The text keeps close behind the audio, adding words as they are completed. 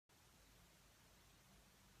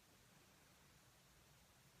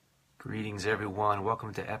Greetings, everyone.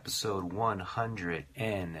 Welcome to episode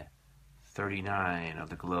 139 of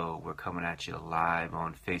The Glow. We're coming at you live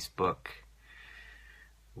on Facebook.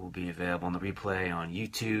 We'll be available on the replay on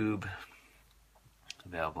YouTube,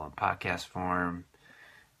 available in podcast form,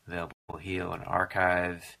 available here on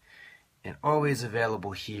archive, and always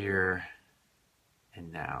available here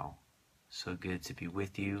and now. So good to be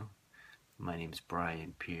with you. My name is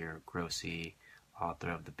Brian Piergrossi,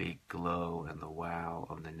 author of The Big Glow and The Wow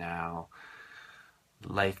of the Now,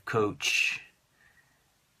 life coach,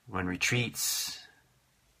 run retreats,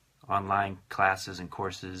 online classes and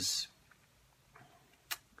courses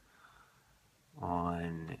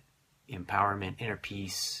on empowerment, inner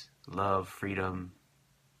peace, love, freedom,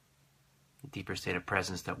 a deeper state of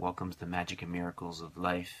presence that welcomes the magic and miracles of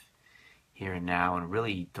life here and now, and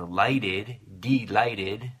really delighted,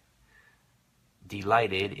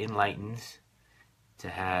 enlightened to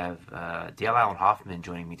have Allen HoffmanAn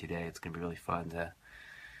joining me today. It's going to be really fun to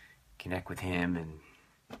connect with him and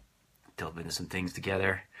delve into some things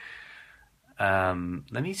together. Let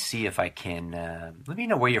me see if I can, let me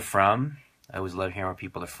know where you're from. I always love hearing where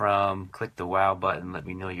people are from. Click the wow button, let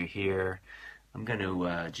me know you're here. I'm going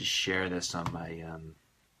to just share this on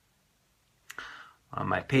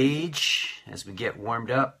my page as we get warmed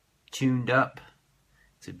up, tuned up.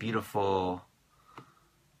 It's a beautiful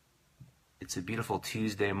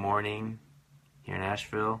Tuesday morning here in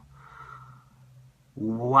Asheville.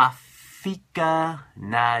 Wafika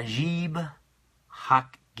Najib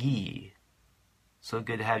Hakgi. So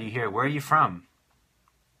good to have you here. Where are you from?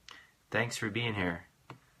 Thanks for being here.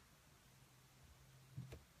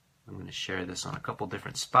 I'm going to share this on a couple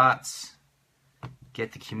different spots.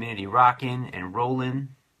 Get the community rocking and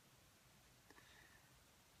rolling.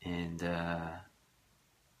 And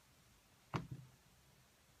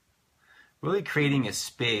really creating a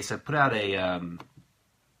space. I put out a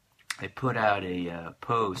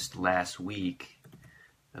post last week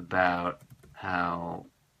about how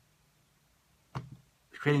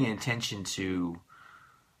creating an intention to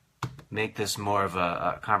make this more of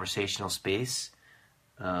a conversational space,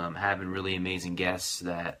 having really amazing guests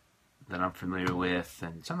that I'm familiar with,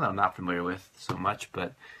 and some that I'm not familiar with so much,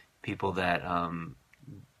 but people that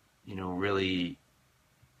really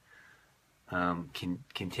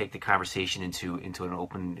can take the conversation into an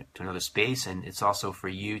open to another space, and it's also for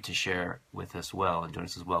you to share with us well and join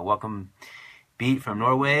us as well. Welcome, Beat from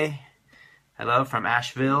Norway. Hello from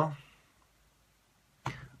Asheville.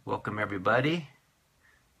 Welcome everybody.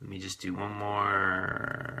 Let me just do one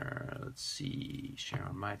more. Let's see. Share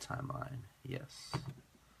on my timeline. Yes.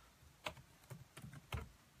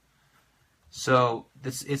 So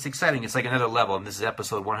it's exciting. It's like another level, and this is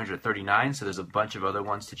episode 139. So there's a bunch of other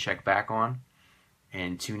ones to check back on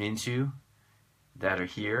and tune into that are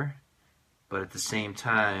here. But at the same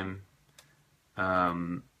time,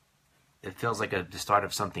 it feels like the start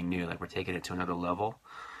of something new. Like we're taking it to another level.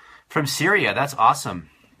 From Syria, that's awesome.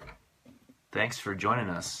 Thanks for joining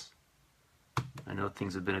us. I know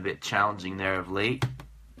things have been a bit challenging there of late.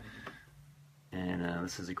 And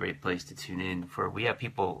this is a great place to tune in. We have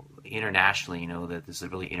people internationally, that this is a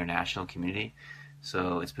really international community.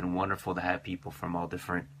 So it's been wonderful to have people from all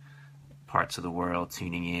different parts of the world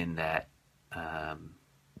tuning in that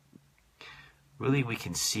really we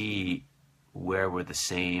can see where we're the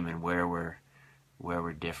same and where we're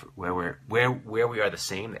different, where we are the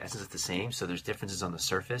same. The essence is the same. So there's differences on the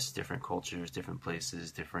surface, different cultures, different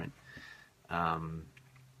places, different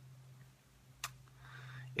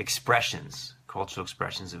cultural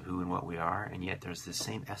expressions of who and what we are, and yet there's the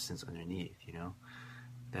same essence underneath,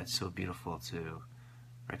 That's so beautiful to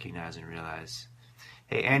recognize and realize.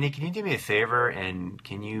 Hey, Andy, can you do me a favor, and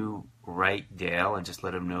can you write Dale and just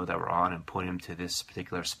let him know that we're on and point him to this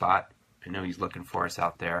particular spot? I know he's looking for us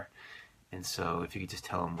out there, and so if you could just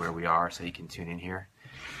tell him where we are so he can tune in here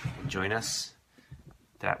and join us,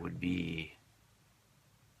 that would be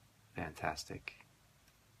fantastic.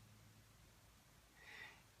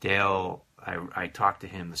 Dale, I talked to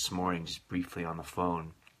him this morning just briefly on the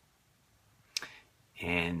phone,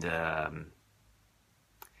 and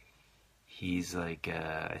he's like,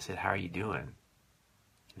 I said, how are you doing?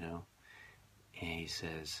 And he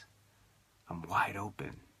says, I'm wide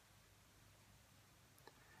open.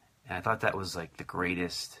 And I thought that was like the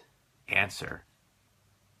greatest answer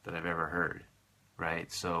that I've ever heard,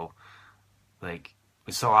 right? So, like,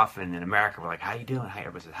 so often in America, we're like, how you doing? Hi,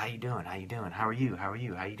 everybody says, how you doing? How you doing? How are you? How are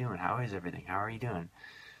you? How you doing? How is everything? How are you doing?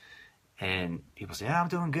 And people say, I'm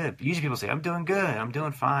doing good. Usually people say, I'm doing good. I'm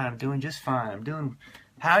doing fine. I'm doing just fine.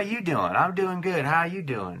 How are you doing? I'm doing good. How are you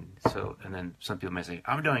doing? So, and then some people may say,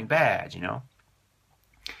 I'm doing bad,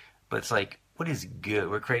 But it's like, what is good?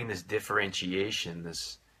 We're creating this differentiation,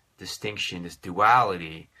 this distinction, this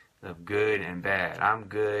duality of good and bad. I'm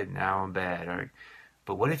good, now I'm bad.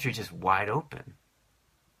 But what if you're just wide open?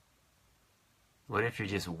 What if you're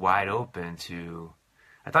just wide open to...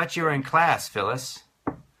 I thought you were in class, Phyllis.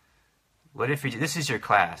 What if this is your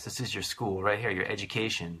class, this is your school right here, your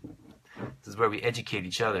education. This is where we educate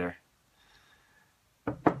each other.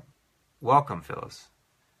 Welcome, Phyllis.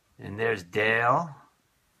 And there's Dale.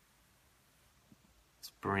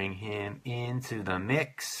 Let's bring him into the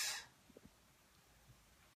mix.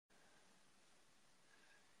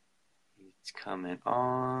 He's coming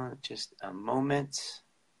on. Just a moment.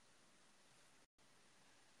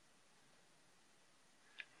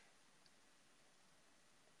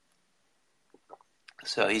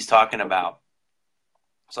 So he's talking about.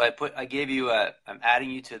 So I gave you I'm adding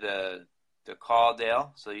you to the call,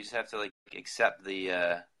 Dale. So you just have to like accept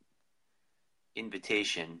the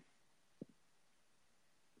invitation.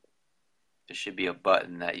 There should be a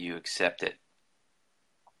button that you accept it.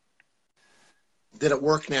 Did it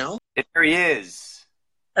work now? There he is.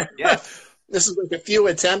 Yes. This is like a few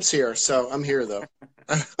attempts here, so I'm here though.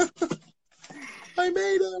 I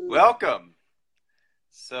made it. Welcome.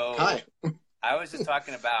 So hi. I was just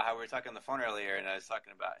talking about how we were talking on the phone earlier, and I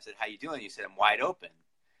said, how you doing? You said, I'm wide open.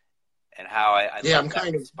 And how I I'm love kind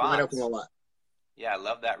that of response. wide open a lot. Yeah, I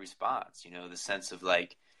love that response. The sense of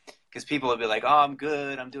like, because people will be like, oh, I'm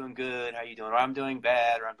good, I'm doing good, how you doing? Or I'm doing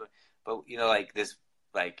bad, but like this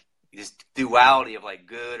duality of like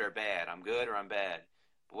good or bad. I'm good or I'm bad.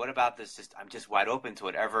 But what about this? I'm just wide open to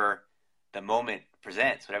whatever the moment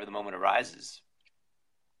presents, whatever the moment arises.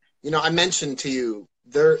 I mentioned to you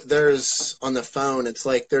there's on the phone. It's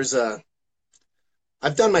like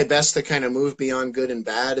I've done my best to kind of move beyond good and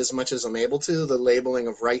bad as much as I'm able to. The labeling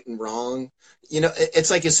of right and wrong. It's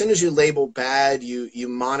like as soon as you label bad, you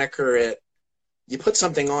moniker it, you put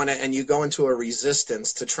something on it, and you go into a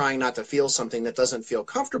resistance to trying not to feel something that doesn't feel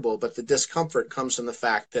comfortable. But the discomfort comes from the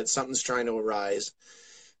fact that something's trying to arise,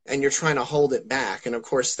 and you're trying to hold it back. And of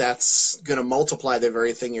course, that's going to multiply the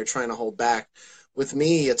very thing you're trying to hold back. With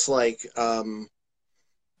me, it's like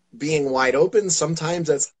being wide open. Sometimes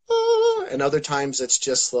that's and other times it's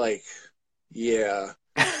just like, yeah.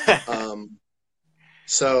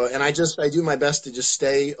 So, and I do my best to just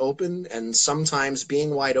stay open. And sometimes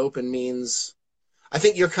being wide open means, I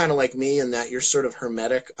think you're kind of like me in that you're sort of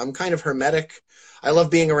hermetic. I'm kind of hermetic. I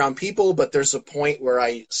love being around people, but there's a point where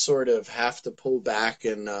I sort of have to pull back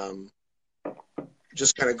and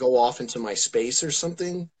just kind of go off into my space or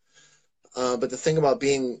something. But the thing about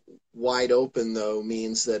being wide open, though,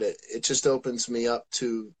 means that it just opens me up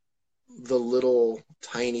to the little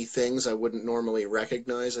tiny things I wouldn't normally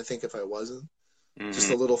recognize, I think, if I wasn't. Mm-hmm. Just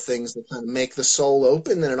the little things that kind of make the soul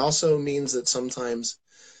open. And it also means that sometimes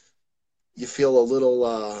you feel a little,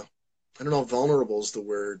 I don't know if vulnerable is the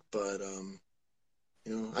word, but,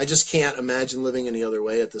 I just can't imagine living any other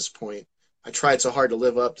way at this point. I tried so hard to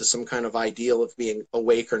live up to some kind of ideal of being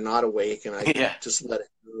awake or not awake, and I just let it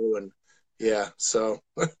go. And so.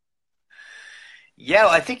 Yeah,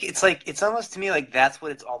 well, I think it's almost to me like that's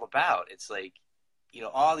what it's all about. It's like,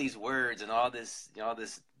 all these words and all this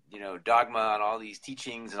dogma and all these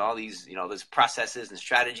teachings and all these, those processes and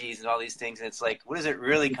strategies and all these things. And it's like, what does it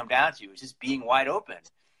really come down to? It's just being wide open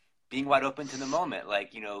to the moment.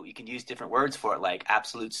 Like, you can use different words for it, like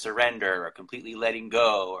absolute surrender or completely letting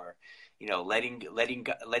go or, letting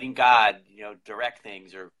God, direct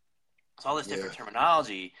things, or it's all this different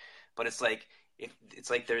terminology. But it's like, it's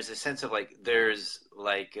like there's a sense of like there's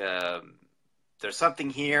something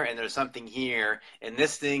here and there's something here, and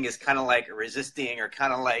this thing is kind of like resisting or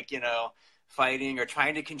kind of like fighting or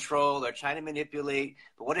trying to control or trying to manipulate.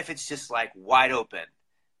 But what if it's just like wide open?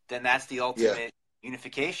 Then that's the ultimate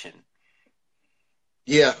unification.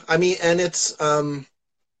 Yeah, I mean, and it's I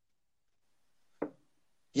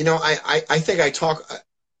think I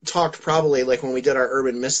talked probably like when we did our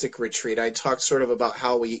Urban Mystic retreat. I talked sort of about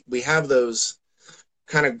how we have those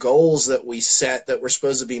kind of goals that we set that we're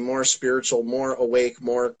supposed to be more spiritual, more awake,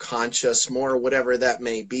 more conscious, more whatever that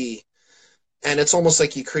may be. And it's almost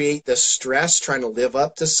like you create this stress trying to live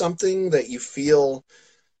up to something that you feel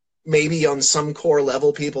maybe on some core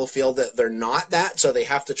level people feel that they're not that, so they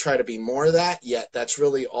have to try to be more of that, yet that's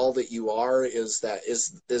really all that you are, is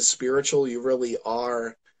spiritual. You really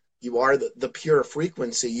are. You are the pure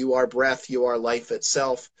frequency. You are breath. You are life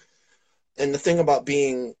itself. And the thing about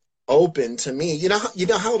being open to me, you know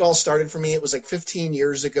how it all started for me? It was like 15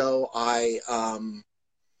 years ago.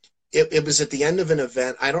 It was at the end of an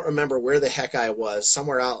event. I don't remember where the heck I was,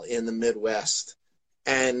 somewhere out in the Midwest.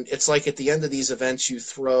 And it's like at the end of these events, you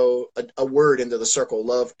throw a word into the circle: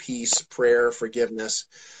 love, peace, prayer, forgiveness.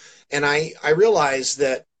 And I realized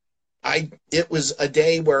that it was a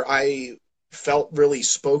day where I felt really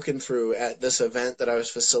spoken through at this event that I was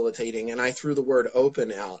facilitating, and I threw the word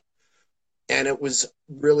open out. And it was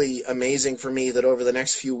really amazing for me that over the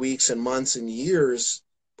next few weeks and months and years,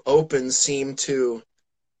 open seemed to,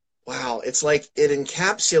 wow, it's like it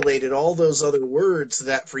encapsulated all those other words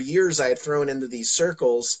that for years I had thrown into these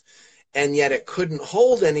circles, and yet it couldn't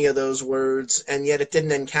hold any of those words, and yet it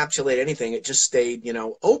didn't encapsulate anything. It just stayed,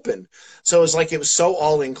 open. So it was like it was so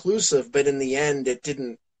all inclusive, but in the end, it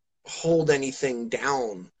didn't hold anything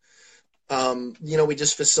down. We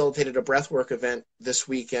just facilitated a breathwork event this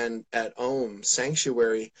weekend at Ohm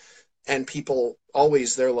Sanctuary, and people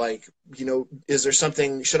always, they're like, is there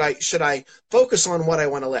something, should I focus on what I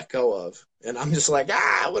want to let go of? And I'm just like,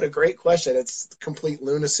 what a great question. It's complete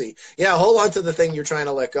lunacy. Yeah, hold on to the thing you're trying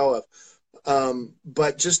to let go of.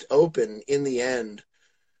 But just open. In the end,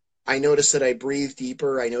 I notice that I breathe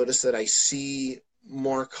deeper. I notice that I see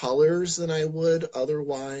more colors than I would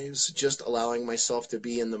otherwise, just allowing myself to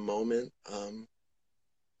be in the moment,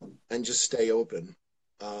 and just stay open,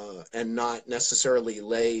 and not necessarily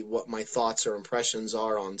lay what my thoughts or impressions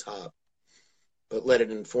are on top, but let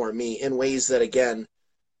it inform me in ways that, again,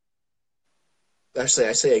 actually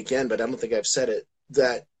I say again, but I don't think I've said it,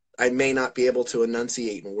 that I may not be able to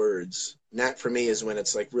enunciate in words. And that for me is when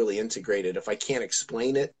it's like really integrated. If I can't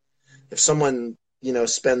explain it, if someone,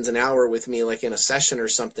 spends an hour with me, like in a session or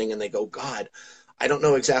something, and they go, God, I don't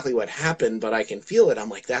know exactly what happened, but I can feel it. I'm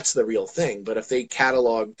like, that's the real thing. But if they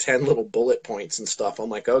catalog 10 little bullet points and stuff, I'm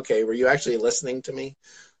like, okay, were you actually listening to me?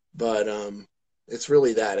 But it's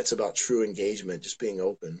really that. It's about true engagement, just being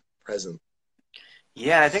open, present.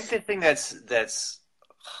 Yeah, I think the thing that's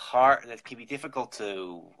hard, that can be difficult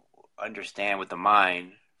to understand with the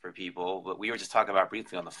mind for people, but we were just talking about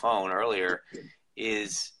briefly on the phone earlier,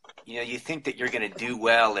 is you think that you're going to do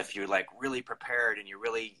well if you're like really prepared, and you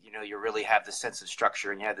really you really have the sense of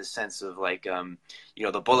structure, and you have the sense of like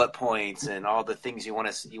the bullet points and all the things you want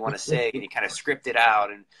to say, and you kind of script it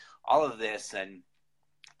out and all of this. And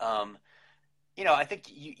um, I think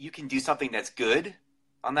you can do something that's good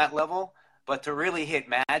on that level, but to really hit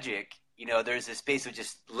magic, there's this space of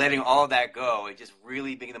just letting all of that go and just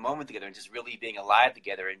really being in the moment together, and just really being alive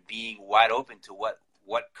together, and being wide open to what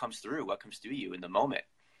comes through you in the moment.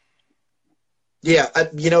 Yeah,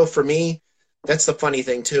 for me, that's the funny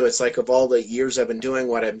thing too. It's like, of all the years I've been doing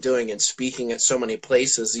what I'm doing and speaking at so many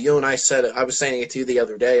places, you and I said it, I was saying it to you the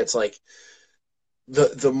other day, it's like,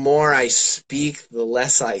 the more I speak, the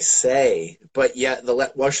less I say, but yet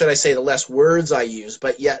should I say, the less words I use,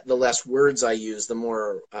 but yet the less words I use, the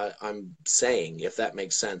more I'm saying, if that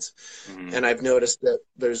makes sense. Mm-hmm. And I've noticed that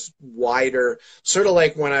there's wider, sort of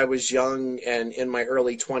like when I was young and in my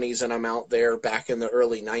early 20s, and I'm out there back in the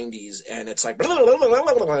early 90s, and it's like, blah, blah, blah,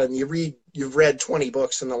 blah, blah, and you've read 20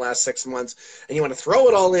 books in the last 6 months, and you want to throw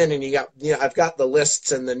it all in, and I've got the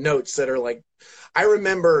lists and the notes that are like, I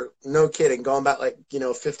remember, no kidding, going back like,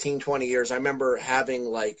 15, 20 years, I remember having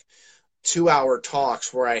like 2-hour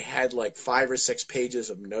talks where I had like 5 or 6 pages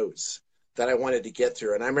of notes that I wanted to get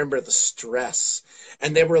through. And I remember the stress,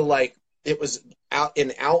 and they were like, it was out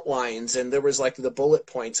in outlines, and there was like the bullet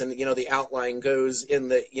points, and, the outline goes in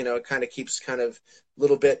the, it kind of keeps kind of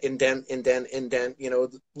little bit indent, a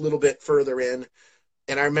little bit further in.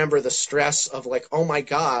 And I remember the stress of like, oh my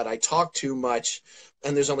God, I talked too much,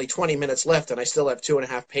 and there's only 20 minutes left, and I still have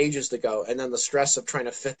 2.5 pages to go. And then the stress of trying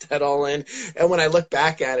to fit that all in. And when I look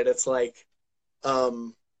back at it, it's like,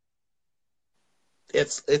 um,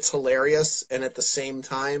 it's hilarious. And at the same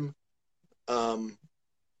time, um,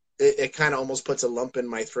 it kind of almost puts a lump in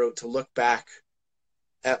my throat to look back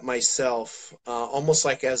at myself, almost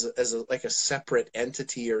like as like a separate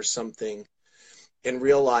entity or something, and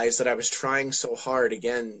realize that I was trying so hard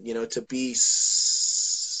again, to be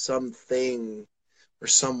something or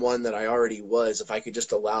someone that I already was. If I could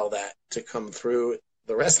just allow that to come through,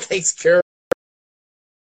 the rest takes care of it.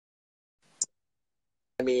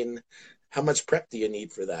 I mean, how much prep do you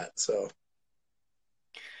need for that? So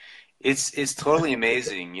It's totally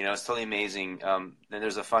amazing. It's totally amazing. Then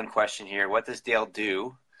there's a fun question here. What does Dale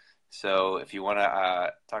do? So if you want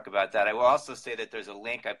to talk about that, I will also say that there's a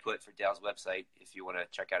link I put for Dale's website if you want to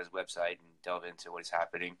check out his website and delve into what is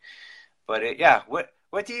happening. But yeah, what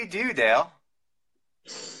do you do, Dale?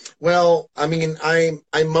 well, I mean,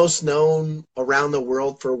 I'm most known around the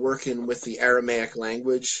world for working with the Aramaic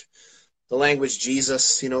language, the language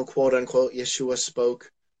Jesus, quote unquote, Yeshua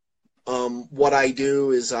spoke. What I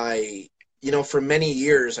do is for many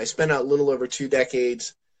years, I spent a little over 2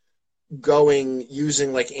 decades going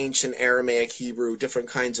using like ancient Aramaic, Hebrew, different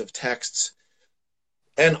kinds of texts,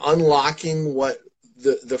 and unlocking what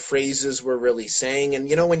the phrases were really saying. And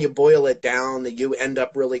when you boil it down, that you end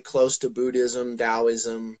up really close to Buddhism,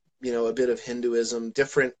 Taoism, a bit of Hinduism,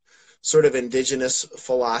 different sort of indigenous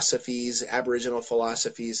philosophies, Aboriginal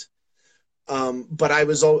philosophies. But I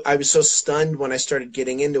was so stunned when I started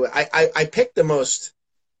getting into it. I picked the most,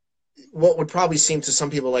 what would probably seem to some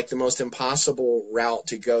people like the most impossible route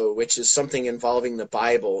to go, which is something involving the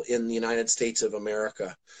Bible in the United States of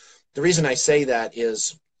America. The reason I say that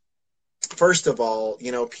is, first of all,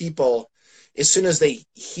 people, as soon as they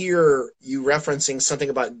hear you referencing something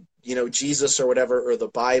about, Jesus or whatever, or the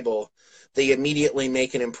Bible, they immediately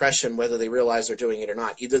make an impression whether they realize they're doing it or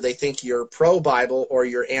not. Either they think you're pro-Bible or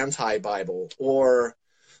you're anti-Bible, or,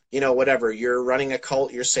 whatever, you're running a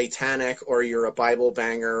cult, you're satanic, or you're a Bible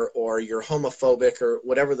banger, or you're homophobic, or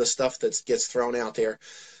whatever the stuff that gets thrown out there.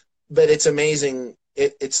 But it's amazing.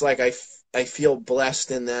 It's like I feel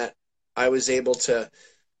blessed in that I was able to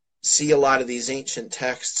see a lot of these ancient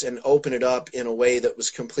texts and open it up in a way that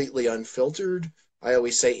was completely unfiltered. I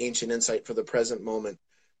always say ancient insight for the present moment.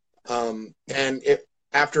 And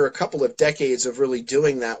after a couple of decades of really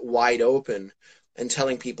doing that wide open and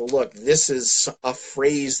telling people, look, this is a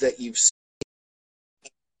phrase that you've seen.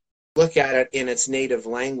 Look at it in its native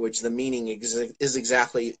language, the meaning is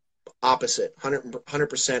exactly opposite, 100%,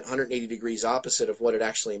 180 degrees opposite of what it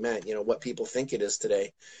actually meant, what people think it is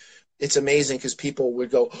today. It's amazing because people would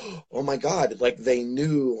go, oh my God, like they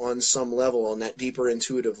knew on some level, on that deeper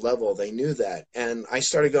intuitive level, they knew that. And I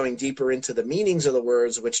started going deeper into the meanings of the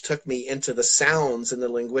words, which took me into the sounds and the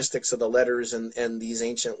linguistics of the letters and these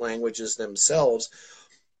ancient languages themselves,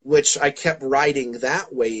 which I kept riding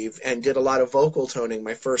that wave and did a lot of vocal toning.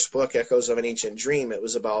 My first book, Echoes of an Ancient Dream, it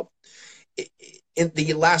was about, in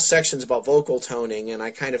the last section's about vocal toning, and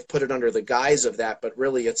I kind of put it under the guise of that, but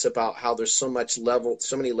really it's about how there's so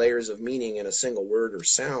many layers of meaning in a single word or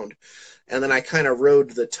sound. And then I kind of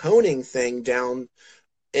rode the toning thing down,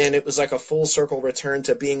 and it was like a full circle return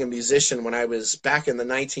to being a musician. When I was back in the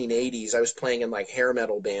 1980s, I was playing in like hair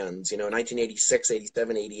metal bands, 1986,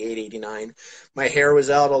 87, 88, 89. My hair was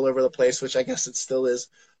out all over the place, which I guess it still is.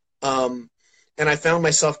 And I found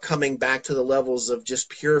myself coming back to the levels of just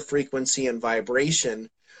pure frequency and vibration,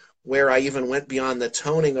 where I even went beyond the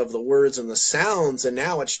toning of the words and the sounds. And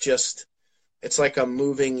now it's like I'm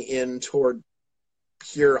moving in toward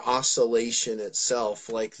pure oscillation itself,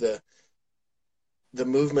 like the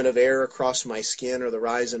movement of air across my skin, or the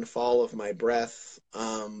rise and fall of my breath,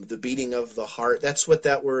 the beating of the heart. That's what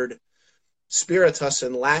that word spiritus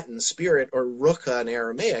in Latin, spirit, or rucha in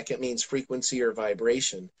Aramaic, it means frequency or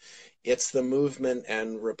vibration. It's the movement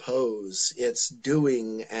and repose. It's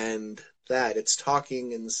doing and that. It's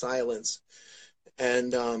talking and silence.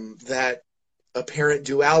 And that apparent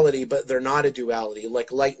duality, but they're not a duality,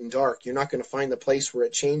 like light and dark. You're not going to find the place where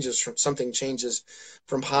something changes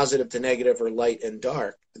from positive to negative, or light and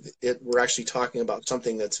dark. We're actually talking about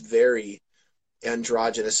something that's very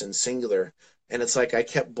androgynous and singular. And it's like I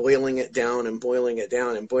kept boiling it down and boiling it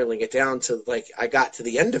down and boiling it down to, like, I got to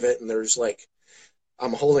the end of it, and there's like,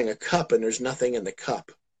 I'm holding a cup and there's nothing in the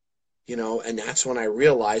cup, and that's when I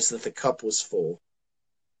realized that the cup was full.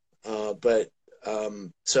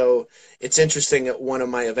 So it's interesting at one of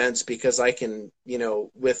my events, because I can,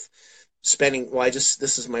 with spending,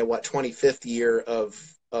 this is my 25th year of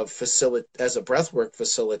as a breathwork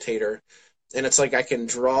facilitator. And it's like I can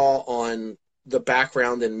draw on the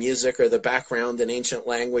background in music, or the background in ancient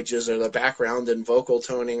languages, or the background in vocal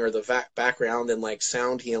toning, or the background in like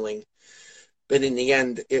sound healing. But in the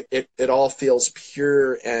end, it all feels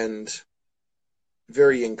pure and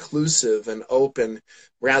very inclusive and open,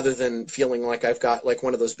 rather than feeling like I've got like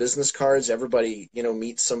one of those business cards. Everybody,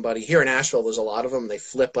 meets somebody. Here in Asheville, there's a lot of them. They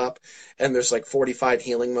flip up, and there's like 45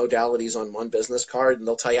 healing modalities on one business card. And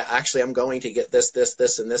they'll tell you, actually, I'm going to get this, this,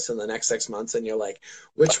 this, and this in the next 6 months. And you're like,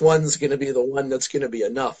 which one's going to be the one that's going to be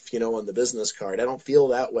enough, on the business card? I don't feel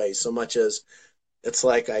that way so much as it's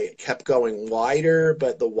like I kept going wider,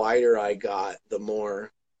 but the wider I got, the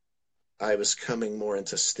more I was coming more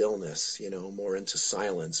into stillness, more into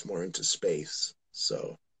silence, more into space.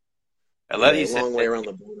 So I love anyway, you a said long way that around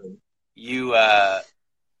the board. you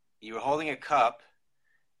were holding a cup,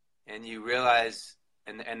 and you realized,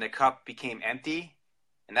 and the cup became empty,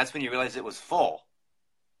 and that's when you realized it was full.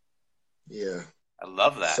 Yeah. I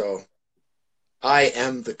love that. So I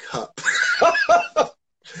am the cup.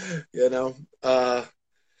 you know.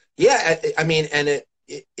 Yeah, I mean, and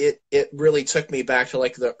it really took me back to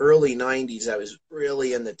like the early 90s. I was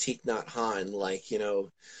really in the Thich Nhat Hanh, like,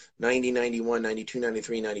 90, 91, 92,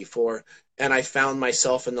 93, 94. And I found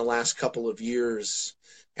myself in the last couple of years,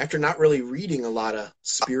 after not really reading a lot of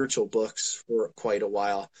spiritual books for quite a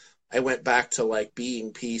while, I went back to like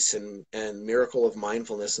Being Peace and Miracle of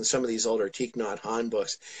Mindfulness and some of these older Thich Nhat Hanh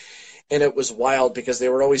books. And it was wild because they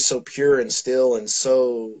were always so pure and still, and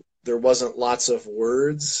so there wasn't lots of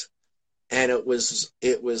words, and it was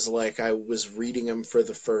like I was reading them for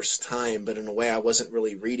the first time, but in a way I wasn't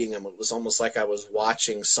really reading them. It was almost like I was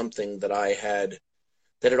watching something that had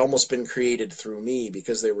almost been created through me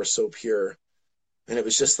because they were so pure. And it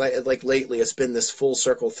was just like lately it's been this full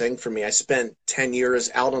circle thing for me. I spent 10 years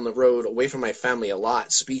out on the road away from my family a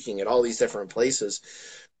lot, speaking at all these different places.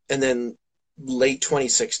 And then late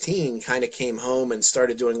 2016 kind of came home and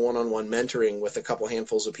started doing one-on-one mentoring with a couple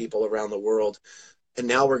handfuls of people around the world. And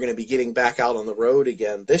now we're going to be getting back out on the road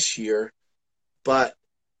again this year. But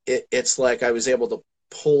it's like I was able to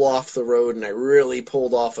pull off the road, and I really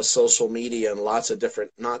pulled off of social media and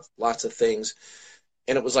not lots of things.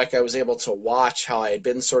 And it was like I was able to watch how I had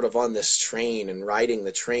been sort of on this train and riding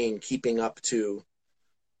the train, keeping up to,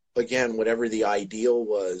 again, whatever the ideal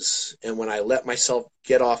was. And when I let myself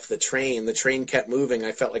get off the train kept moving.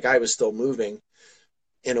 I felt like I was still moving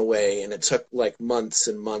in a way. And it took like months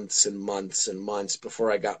and months and months and months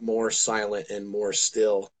before I got more silent and more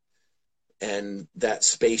still. And that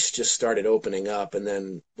space just started opening up. And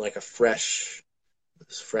then like fresh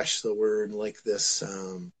the word, like this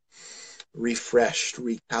refreshed,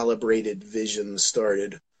 recalibrated vision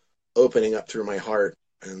started opening up through my heart.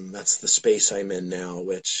 And that's the space I'm in now,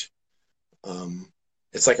 which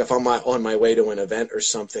it's like if I'm on my way to an event or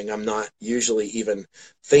something, I'm not usually even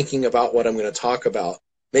thinking about what I'm going to talk about.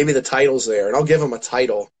 Maybe the title's there, and I'll give them a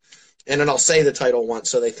title, and then I'll say the title once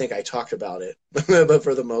so they think I talked about it. But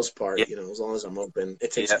for the most part, Yeah. As long as I'm open,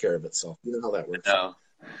 it takes Yeah. care of itself. You know how that works. No.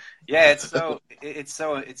 Yeah, it's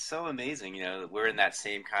so amazing, we're in that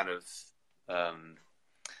same kind of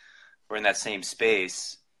we're in that same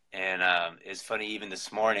space. And it's funny, even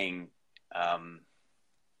this morning,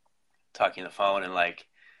 talking on the phone and like,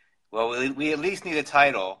 well, we at least need a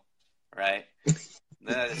title, right?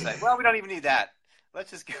 Then I just like, well, we don't even need that.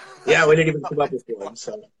 Let's just go. Yeah, we didn't even come up with one.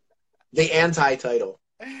 So the anti-title.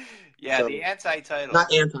 Yeah, So, the anti-title.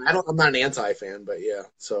 not anti. I'm not an anti-fan, but yeah.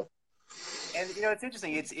 So. And it's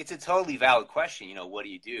interesting. It's a totally valid question. What do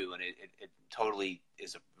you do? And it totally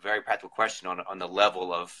is a very practical question on the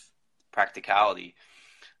level of practicality.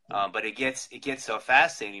 But it gets so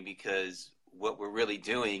fascinating because what we're really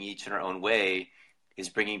doing, each in our own way, is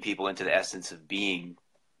bringing people into the essence of being.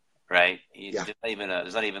 Right? Yeah.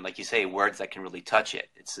 There's not even like you say words that can really touch it.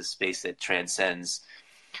 It's a space that transcends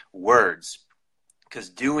words. Because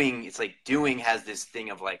doing has this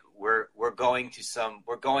thing of like we're going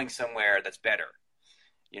somewhere that's better,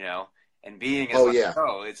 and being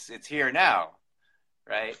is it's here now,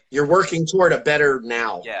 right? You're working toward a better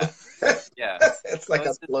now. Yeah. It's like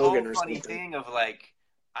so a slogan or funny something. thing of like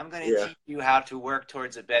I'm going to teach you how to work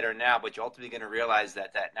towards a better now, but you're ultimately going to realize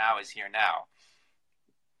that now is here now.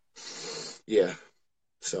 Yeah.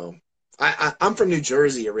 So I'm from New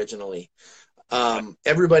Jersey originally.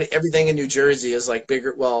 Everything in New Jersey is like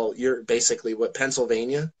bigger. Well, you're basically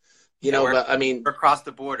Pennsylvania, but I mean, we're across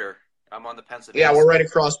the border. I'm on the Pennsylvania. Yeah, we're right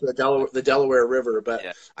across the Delaware River. But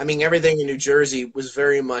yeah. I mean, everything in New Jersey was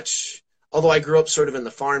very much, although I grew up sort of in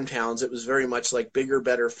the farm towns, it was very much like bigger,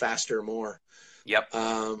 better, faster, more. Yep.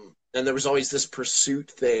 And there was always this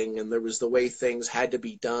pursuit thing, and there was the way things had to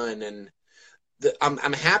be done. And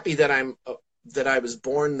I'm happy that I was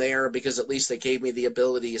born there because at least they gave me the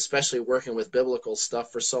ability, especially working with biblical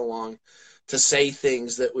stuff for so long, to say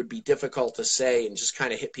things that would be difficult to say and just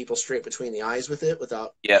kind of hit people straight between the eyes with it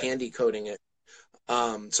without candy coating it.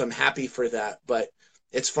 So I'm happy for that. But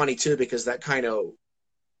it's funny too, because that kind of,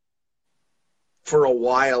 for a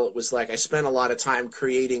while, it was like I spent a lot of time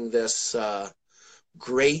creating this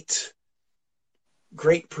great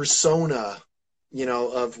persona,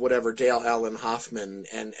 of whatever Allen HoffmanAn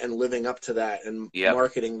and living up to that and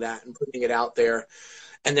marketing that and putting it out there.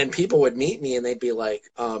 And then people would meet me and they'd be like,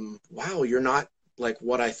 wow, you're not like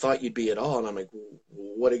what I thought you'd be at all. And I'm like,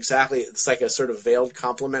 what exactly? It's like a sort of veiled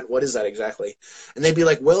compliment. What is that exactly? And they'd be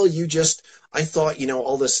like, well, I thought,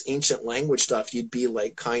 all this ancient language stuff, you'd be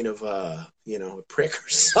like kind of a prick or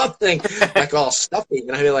something, like all stuffy.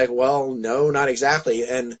 And I'd be like, well, no, not exactly.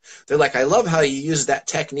 And they're like, I love how you use that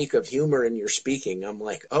technique of humor in your speaking. I'm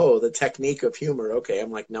like, oh, the technique of humor. Okay.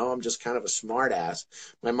 I'm like, no, I'm just kind of a smart ass.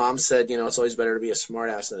 My mom said, it's always better to be a smart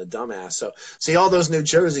ass than a dumb ass. So see all those New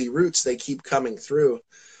Jersey roots, they keep coming through.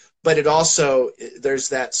 but it also, there's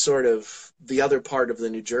that sort of, the other part of the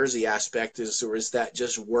New Jersey aspect is that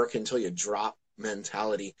just work until you drop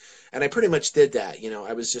mentality. And I pretty much did that.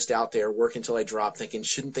 I was just out there, work until I dropped, thinking,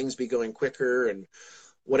 shouldn't things be going quicker and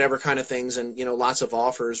whatever kind of things. And, lots of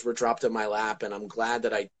offers were dropped in my lap, and I'm glad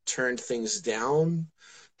that I turned things down,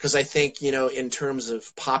 because I think, in terms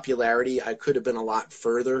of popularity, I could have been a lot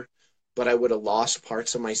further, but I would have lost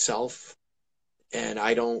parts of myself. And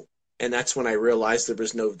and that's when I realized there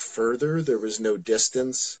was no further, there was no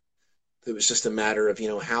distance. It was just a matter of,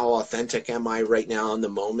 how authentic am I right now in the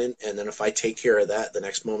moment? And then if I take care of that, the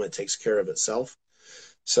next moment takes care of itself.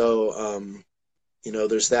 So,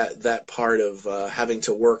 there's that part of having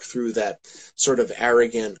to work through that sort of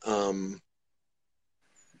arrogant, own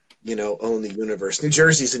the universe. New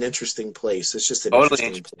Jersey's an interesting place. It's just an Totally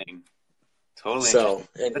interesting place. interesting. Totally So,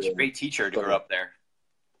 interesting. Such a great teacher to grow up there.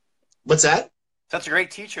 What's that? Such a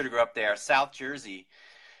great teacher to grow up there, South Jersey.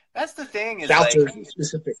 That's the thing, is South like Jersey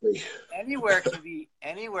specifically. anywhere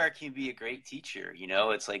can be a great teacher.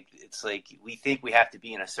 It's like we think we have to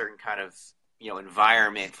be in a certain kind of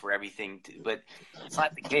environment for everything, but it's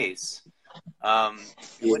not the case.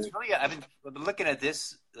 What's really I've been looking at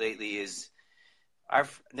this lately is our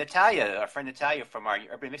friend Natalia from our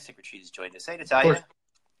Urban Mystic Retreat has joined us. Hey, Natalia,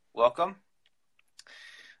 welcome.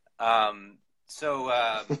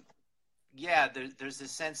 Yeah, there's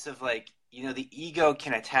this sense of like, the ego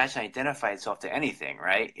can attach and identify itself to anything,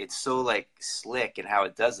 right? It's so like slick in how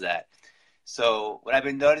it does that. So what I've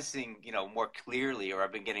been noticing, more clearly, or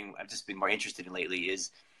I've just been more interested in lately,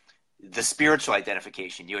 is the spiritual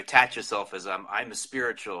identification. You attach yourself as I'm a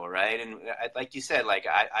spiritual, right? And like you said, like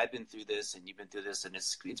I've been through this and you've been through this, and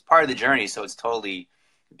it's part of the journey. So it's totally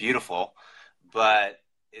beautiful, but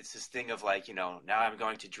it's this thing of like, now I'm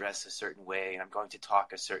going to dress a certain way, and I'm going to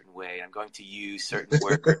talk a certain way, and I'm going to use certain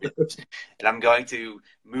words, and I'm going to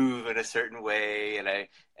move in a certain way,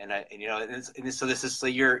 so this is, so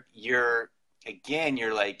you're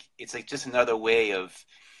like, it's like just another way of,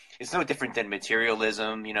 it's no different than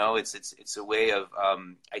materialism, it's a way of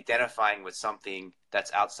identifying with something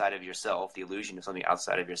that's outside of yourself, the illusion of something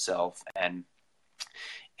outside of yourself, and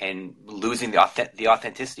losing the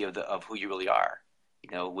authenticity of who you really are.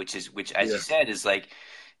 Which as you said, is like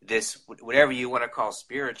this, whatever you want to call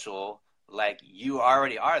spiritual, like you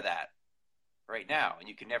already are that right now, and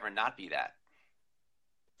you can never not be that.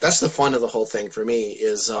 That's the fun of the whole thing for me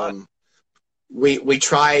is, we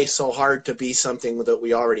try so hard to be something that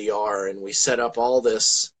we already are, and we set up all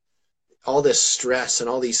this stress and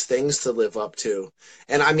all these things to live up to.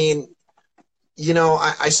 And I mean,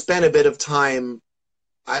 I spent a bit of time,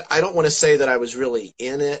 I don't want to say that I was really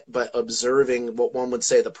in it, but observing what one would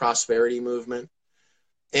say the prosperity movement.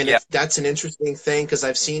 And that's an interesting thing, because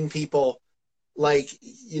I've seen people like,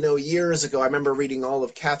 years ago, I remember reading all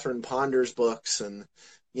of Catherine Ponder's books, and,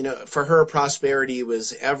 for her, prosperity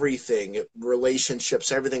was everything,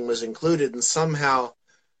 relationships, everything was included. And somehow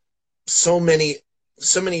so many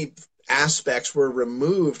aspects were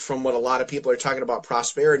removed from what a lot of people are talking about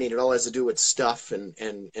prosperity, and it all has to do with stuff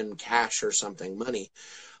and cash or something, money.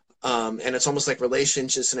 And it's almost like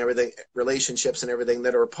relationships and everything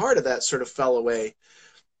that are a part of that sort of fell away.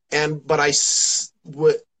 But I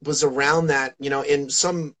was around that, in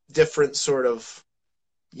some different sort of,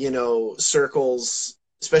 circles,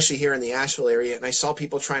 especially here in the Asheville area. And I saw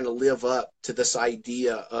people trying to live up to this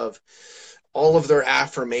idea of all of their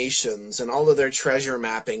affirmations and all of their treasure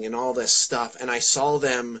mapping and all this stuff. And I saw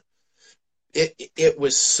them, it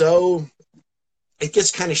was so, it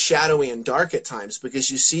gets kind of shadowy and dark at times,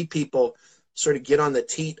 because you see people sort of get on the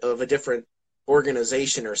teat of a different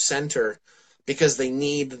organization or center because they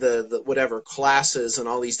need the whatever classes and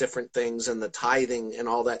all these different things and the tithing and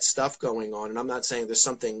all that stuff going on. And I'm not saying there's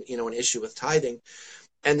something, an issue with tithing.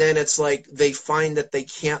 And then it's like they find that they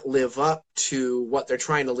can't live up to what they're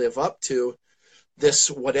trying to live up to.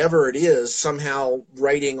 This, whatever it is, somehow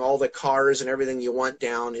writing all the cars and everything you want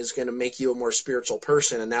down is going to make you a more spiritual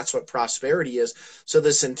person. And that's what prosperity is. So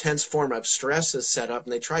this intense form of stress is set up,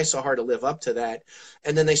 and they try so hard to live up to that.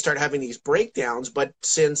 And then they start having these breakdowns. But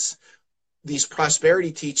since these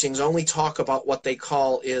prosperity teachings only talk about what they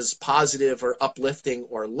call is positive or uplifting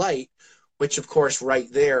or light, which of course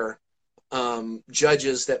right there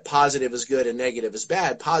judges that positive is good and negative is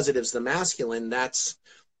bad. Positive's the masculine. That's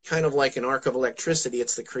kind of like an arc of electricity.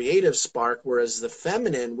 It's the creative spark, whereas the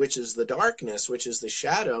feminine, which is the darkness, which is the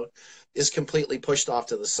shadow, is completely pushed off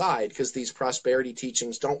to the side, because these prosperity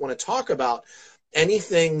teachings don't want to talk about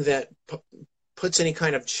anything that puts any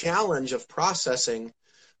kind of challenge of processing,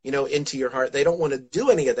 into your heart. They don't want to do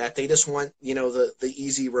any of that. They just want, the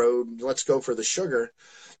easy road. Let's go for the sugar.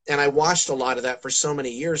 And I watched a lot of that for so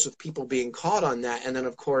many years with people being caught on that. And then,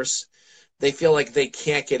 of course, they feel like they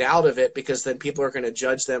can't get out of it because then people are going to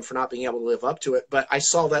judge them for not being able to live up to it. But I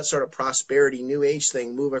saw that sort of prosperity, new age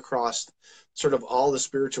thing move across sort of all the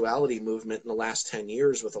spirituality movement in the last 10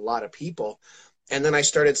 years with a lot of people. And then I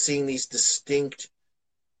started seeing these distinct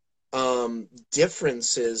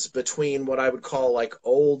differences between what I would call like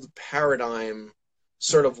old paradigm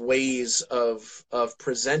sort of ways of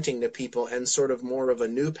presenting to people and sort of more of a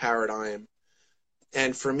new paradigm.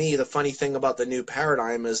 And for me, the funny thing about the new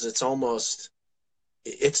paradigm is it's almost,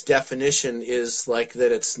 its definition is like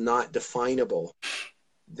that it's not definable,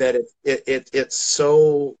 that it's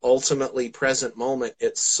so ultimately present moment.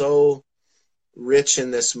 It's so rich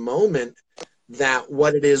in this moment that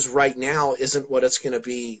what it is right now isn't what it's going to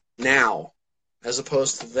be now, as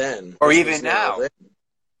opposed to then. Or even now. Then.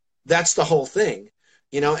 That's the whole thing,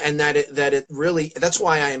 and that it really, that's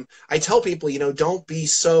why I tell people, don't be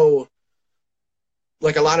so,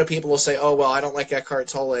 like a lot of people will say, oh, well, I don't like Eckhart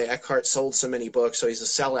Tolle. Eckhart sold so many books, so he's a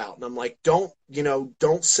sellout. And I'm like, don't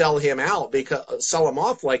sell him out, because sell him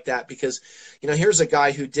off like that, because, here's a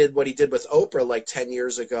guy who did what he did with Oprah like 10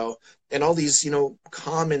 years ago. And all these,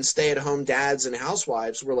 common stay-at-home dads and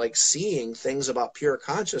housewives were like seeing things about pure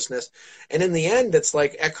consciousness. And in the end, it's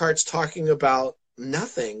like Eckhart's talking about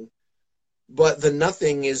nothing, but the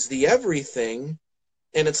nothing is the everything.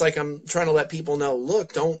 And it's like I'm trying to let people know,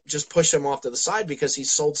 look, don't just push him off to the side because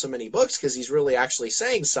he's sold so many books, because he's really actually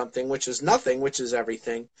saying something, which is nothing, which is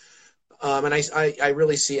everything. And I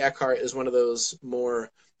really see Eckhart as one of those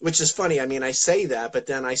more, which is funny. I mean, I say that, but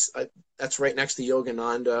then I that's right next to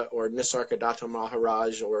Yogananda or Nisargadatta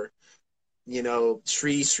Maharaj or,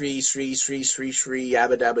 Sri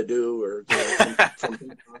Abadabadu or, from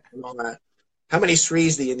and all that. How many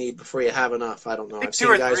Sris do you need before you have enough? I don't know. I've two seen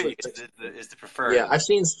or guys three with is the preferred. Yeah, I've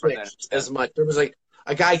seen 6 as much. There was like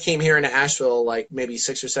a guy came here into Asheville like maybe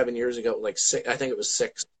 6 or 7 years ago, like 6, I think it was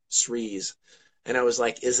 6 Sris. And I was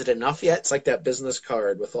like, is it enough yet? It's like that business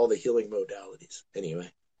card with all the healing modalities. Anyway,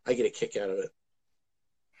 I get a kick out of it.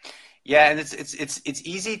 Yeah, and it's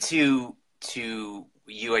easy to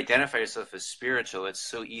you identify yourself as spiritual. It's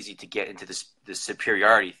so easy to get into this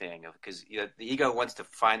superiority thing, because the ego wants to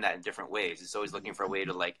find that in different ways. It's always looking for a way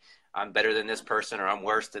to, like, I'm better than this person, or I'm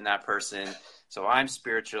worse than that person. So I'm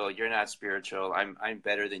spiritual, you're not spiritual. I'm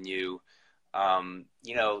better than you.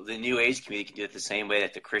 The New Age community can do it the same way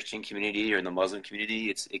that the Christian community or the Muslim community.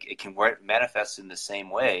 It can manifest in the same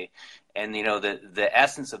way. And the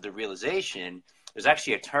essence of the realization. There's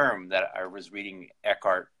actually a term that I was reading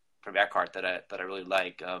from Eckhart that I really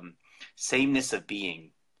like, sameness of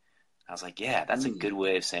being. I was like, yeah, that's a good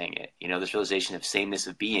way of saying it. This realization of sameness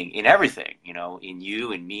of being in everything, in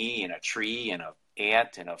you and me, in a tree, in an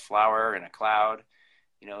ant, in a flower, in a cloud.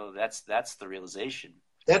 That's the realization.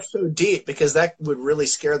 That's so deep, because that would really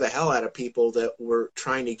scare the hell out of people that were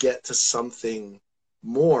trying to get to something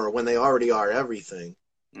more when they already are everything.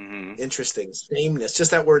 Mm-hmm. Interesting. Sameness.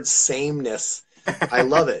 Just that word sameness. I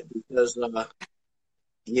love it, because,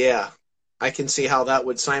 I can see how that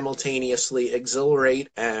would simultaneously exhilarate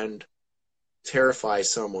and terrify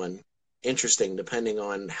someone. Interesting, depending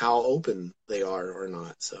on how open they are or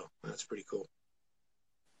not. So that's pretty cool.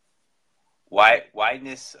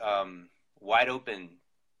 Wideness, wide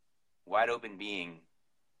open being.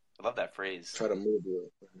 I love that phrase. Try to move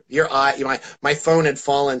your eye. My phone had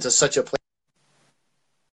fallen to such a place.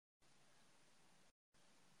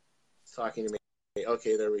 Talking to me.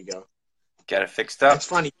 Okay, there we go. Got it fixed up. It's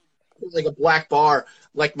funny. It's like a black bar,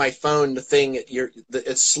 like my phone, the thing,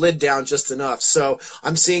 it slid down just enough. So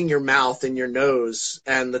I'm seeing your mouth and your nose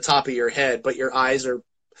and the top of your head, but your eyes are,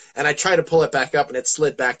 and I try to pull it back up and it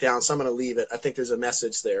slid back down. So I'm going to leave it. I think there's a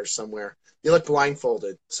message there somewhere. You look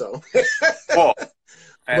blindfolded, so. Cool.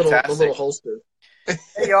 Fantastic. A little holster.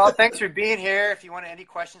 Hey, y'all. Thanks for being here. If you want any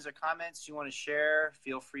questions or comments you want to share,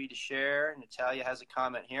 feel free to share. Natalia has a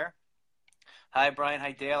comment here. Hi, Brian.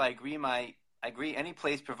 Hi, Dale. I agree any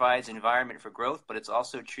place provides an environment for growth, but it's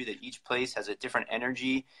also true that each place has a different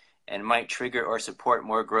energy and might trigger or support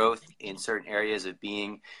more growth in certain areas of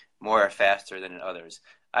being more or faster than in others.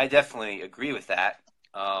 I definitely agree with that.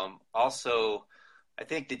 Also, I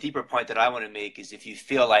think the deeper point that I want to make is if you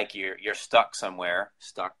feel like you're stuck somewhere,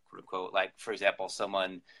 quote unquote, like, for example,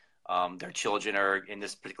 someone, their children are in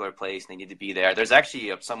this particular place and they need to be there. There's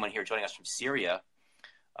actually someone here joining us from Syria,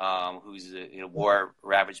 who's in a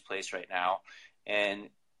war-ravaged place right now. And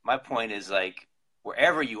my point is, like,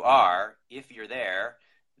 wherever you are, if you're there,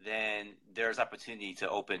 then there's opportunity to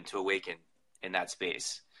awaken in that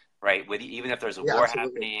space, right? Even if there's a war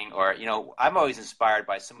happening, or, I'm always inspired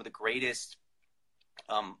by some of the greatest,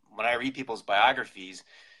 when I read people's biographies,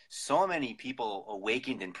 so many people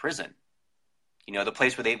awakened in prison. You know, the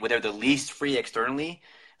place where they're the least free externally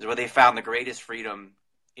is where they found the greatest freedom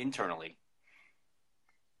internally.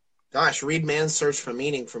 Gosh, read Man's Search for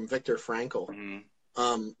Meaning from Viktor Frankl.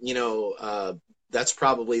 Mm-hmm. You know, that's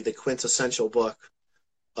probably the quintessential book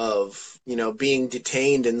of, you know, being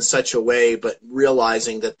detained in such a way, but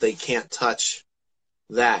realizing that they can't touch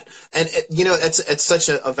that. And, you know, it's such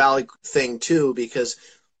a valid thing, too, because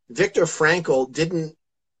Viktor Frankl didn't,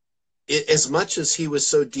 as much as he was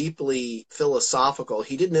so deeply philosophical,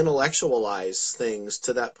 he didn't intellectualize things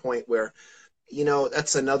to that point where, you know,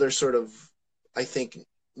 that's another sort of, I think,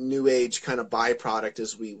 new age kind of byproduct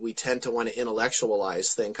is we tend to want to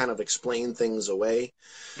intellectualize things, kind of explain things away.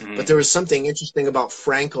 But Mm-hmm. there was something interesting about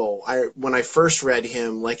Frankel. When I first read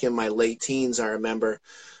him, like in my late teens, I remember,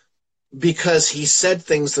 because he said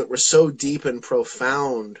things that were so deep and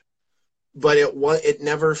profound, but it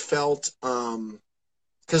never felt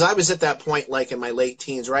because I was at that point, like in my late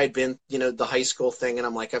teens, where I'd been, you know, the high school thing, and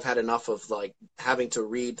I'm like, I've had enough of like having to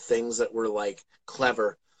read things that were like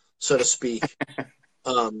clever, so to speak.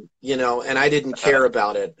 You know, and I didn't care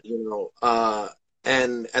about it, you know,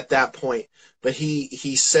 and at that point, but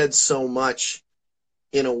he said so much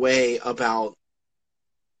in a way about,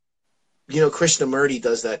 you know, Krishnamurti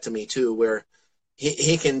does that to me too, where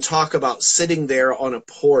he can talk about sitting there on a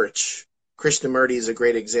porch. Krishnamurti is a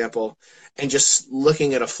great example, and just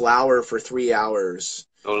looking at a flower for 3 hours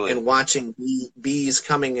Totally. and watching bees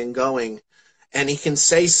coming and going. And he can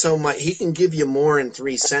say so much. He can give you more in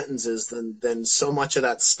 3 sentences than so much of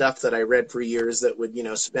that stuff that I read for years that would, you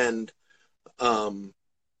know, spend, um,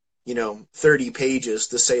 you know, 30 pages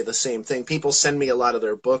to say the same thing. People send me a lot of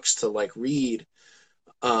their books to like read,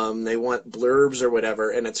 they want blurbs or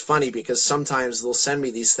whatever, and it's funny because sometimes they'll send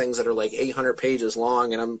me these things that are like 800 pages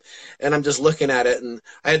long, and I'm just looking at it. And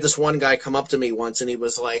I had this one guy come up to me once, and he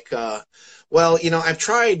was like, "Well, you know, I've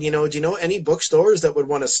tried. You know, do you know any bookstores that would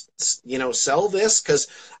want to, you know, sell this? Because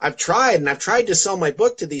I've tried, and I've tried to sell my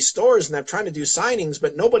book to these stores, and I've tried to do signings,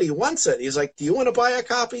 but nobody wants it." He's like, "Do you want to buy a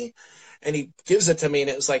copy?" And he gives it to me, and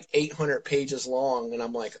it was like 800 pages long, and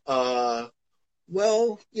I'm like,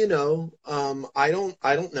 well, you know, I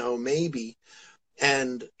don't know, maybe.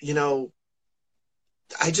 And, you know,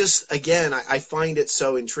 again, I find it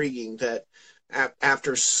so intriguing that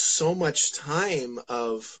after so much time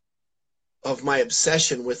of my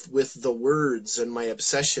obsession with the words and my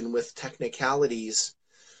obsession with technicalities,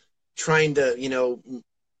 trying to, you know,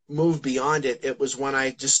 move beyond it, it was when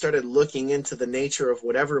I just started looking into the nature of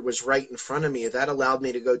whatever was right in front of me. That allowed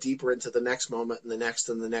me to go deeper into the next moment and the next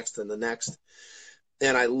and the next and the next.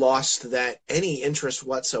 And I lost that any interest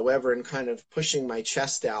whatsoever in kind of pushing my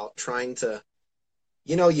chest out, trying to,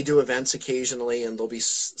 you know, you do events occasionally, and there'll be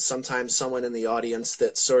sometimes someone in the audience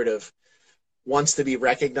that sort of wants to be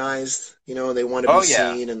recognized, you know, and they want to be Oh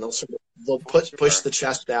yeah, seen, and they'll for push sure. the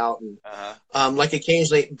chest out, and Uh-huh. like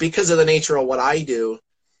occasionally, because of the nature of what I do,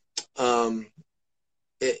 um,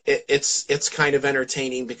 it's kind of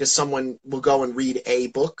entertaining because someone will go and read a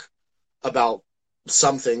book about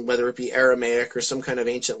something, whether it be Aramaic or some kind of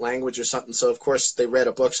ancient language or something. So of course they read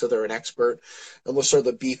a book, so they're an expert, and will sort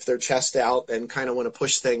of beef their chest out and kind of want to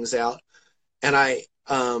push things out. And I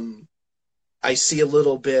see a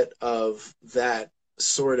little bit of that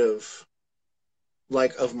sort of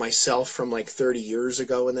like of myself from like 30 years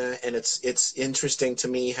ago in that, and it's interesting to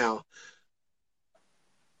me how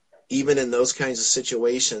even in those kinds of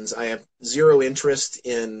situations, I have zero interest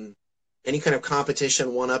in any kind of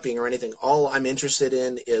competition, one upping, or anything. All I'm interested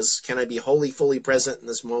in is, can I be wholly, fully present in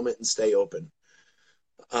this moment and stay open?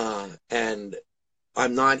 And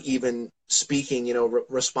I'm not even speaking, you know,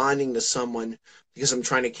 responding to someone because I'm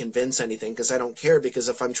trying to convince anything, because I don't care. Because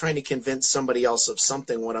if I'm trying to convince somebody else of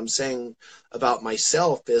something, what I'm saying about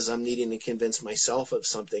myself is I'm needing to convince myself of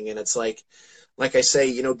something. And it's like I say,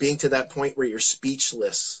 you know, being to that point where you're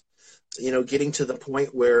speechless, you know, getting to the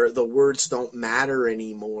point where the words don't matter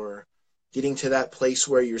anymore, getting to that place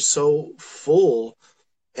where you're so full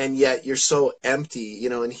and yet you're so empty, you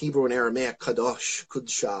know, in Hebrew and Aramaic, kadosh,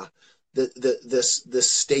 kudsha,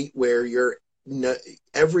 this state where you're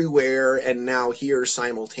everywhere and now here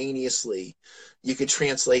simultaneously. You could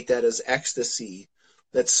translate that as ecstasy.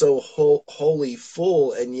 That's so wholly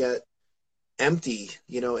full and yet empty,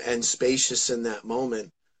 you know, and spacious in that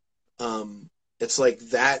moment. It's like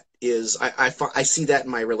that is I see that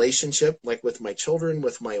in my relationship, like with my children,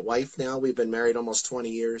 with my wife. Now we've been married almost 20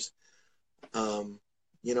 years. um,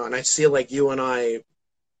 you know, and I feel like you and I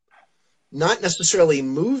not necessarily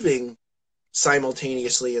moving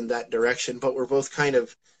simultaneously in that direction, but we're both kind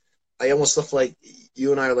of, I almost look like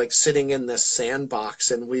you and I are like sitting in this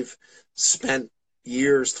sandbox, and we've spent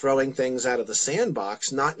years throwing things out of the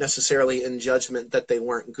sandbox, not necessarily in judgment that they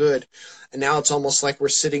weren't good. And now it's almost like we're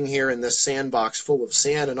sitting here in this sandbox full of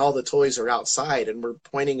sand and all the toys are outside and we're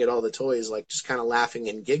pointing at all the toys, like just kind of laughing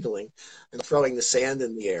and giggling and throwing the sand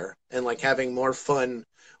in the air and like having more fun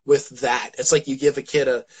with that. It's like you give a kid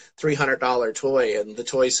a $300 toy and the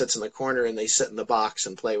toy sits in the corner and they sit in the box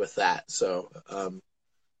and play with that. So,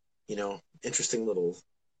 interesting little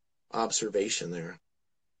observation there.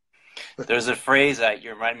 There's a phrase that you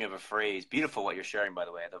remind me of a phrase. Beautiful what you're sharing, by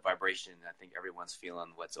the way. The vibration. I think everyone's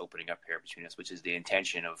feeling what's opening up here between us, which is the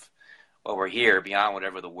intention of what we're here beyond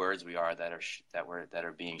whatever the words we are that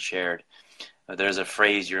are being shared. There's a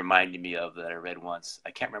phrase you reminded me of that I read once. I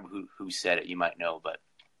can't remember who said it. You might know, but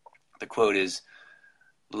the quote is,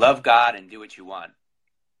 "Love God and do what you want."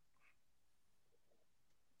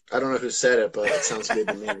 I don't know who said it, but it sounds good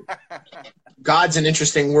to me. God's an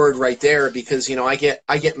interesting word right there because, I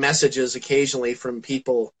get messages occasionally from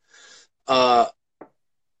people that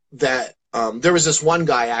there was this one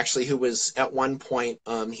guy actually who was at one point,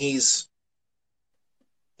 he's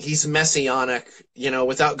messianic,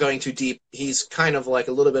 without going too deep. He's kind of like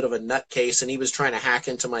a little bit of a nutcase, and he was trying to hack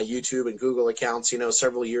into my YouTube and Google accounts,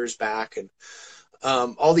 several years back. And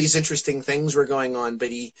all these interesting things were going on,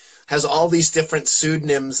 but he has all these different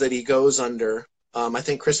pseudonyms that he goes under. I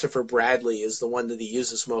think Christopher Bradley is the one that he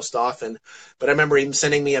uses most often. But I remember him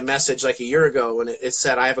sending me a message like a year ago, and it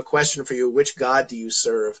said, "I have a question for you. Which God do you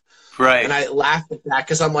serve?" Right. And I laughed at that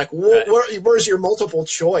because I'm like, where's your multiple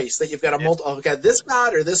choice that you've got okay, this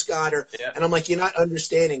God or this God? And I'm like, you're not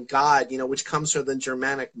understanding God, which comes from the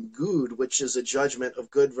Germanic good, which is a judgment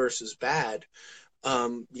of good versus bad.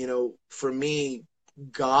 For me,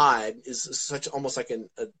 God is such almost like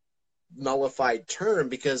a nullified term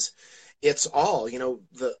because it's all,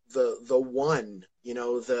 the one,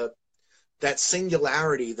 that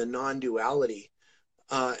singularity, the non-duality.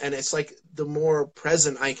 And it's like the more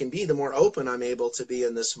present I can be, the more open I'm able to be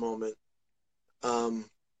in this moment.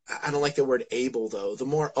 I don't like the word able, though. The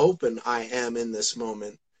more open I am in this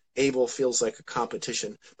moment, able feels like a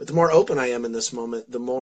competition. But the more open I am in this moment, the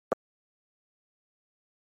more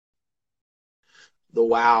the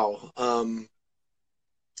wow.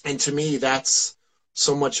 And to me, that's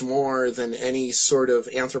so much more than any sort of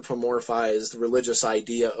anthropomorphized religious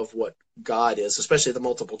idea of what God is, especially the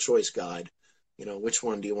multiple choice God. Which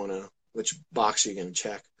one do you want to, which box are you going to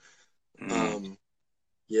check?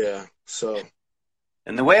 Yeah. So.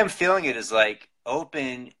 And the way I'm feeling it is like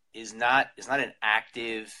open is not an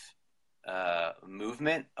active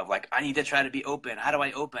movement of like, I need to try to be open. How do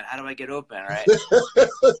I open? How do I get open? Right.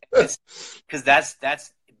 Because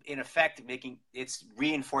that's in effect it's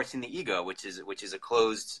reinforcing the ego, which is a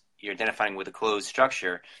closed. You're identifying with a closed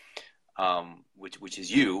structure, which is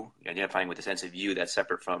you. You're identifying with a sense of you that's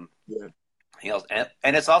separate from anything else,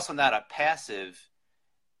 and it's also not a passive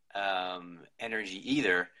energy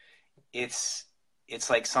either. It's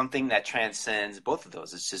like something that transcends both of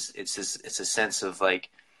those. It's a sense of like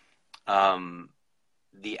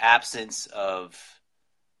the absence of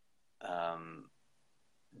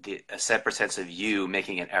a separate sense of you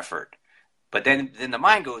making an effort. But then the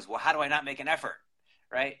mind goes, well, how do I not make an effort?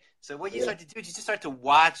 Right? So what you start to do is you just start to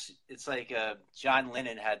watch. It's like John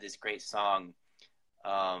Lennon had this great song.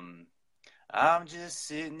 I'm just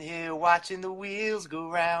sitting here watching the wheels go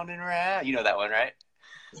round and round. You know that one, right?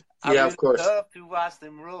 Yeah, of course. I really love to watch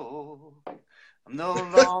them roll. I'm no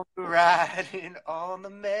longer riding on the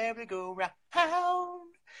merry-go-round.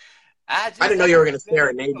 I didn't know you were going to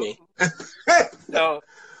serenade me. So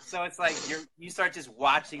it's like you start just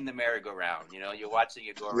watching the merry-go-round. You're watching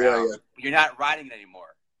it go around. Yeah. You're not riding it anymore.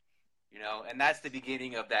 And that's the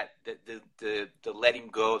beginning of that the letting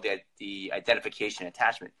go of the identification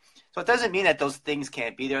attachment. So it doesn't mean that those things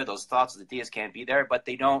can't be there, those thoughts, those ideas can't be there, but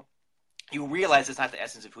they don't. You realize it's not the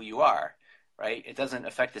essence of who you are, right? It doesn't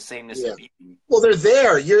affect the sameness of you. Well, they're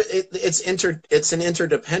there. It's an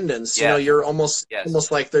interdependence. Yes. You're almost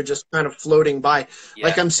like they're just kind of floating by. Yes.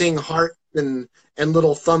 Like I'm seeing heart and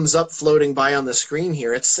little thumbs up floating by on the screen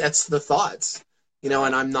here. That's the thoughts. And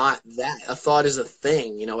I'm not that. A thought is a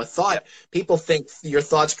thing. A thought, people think your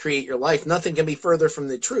thoughts create your life. Nothing can be further from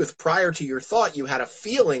the truth. Prior to your thought, you had a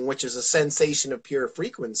feeling, which is a sensation of pure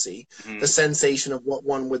frequency, the sensation of what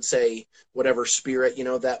one would say, whatever spirit,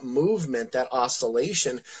 that movement, that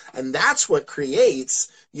oscillation. And that's what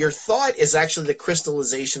creates your thought is actually the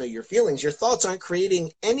crystallization of your feelings. Your thoughts aren't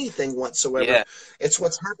creating anything whatsoever. Yeah. It's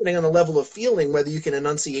what's happening on the level of feeling, whether you can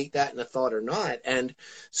enunciate that in a thought or not. And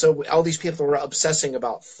so all these people were obsessing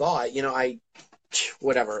about thought.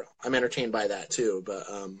 Whatever. I'm entertained by that too. But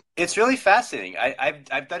it's really fascinating.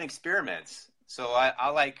 I've done experiments. So I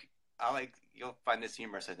like you'll find this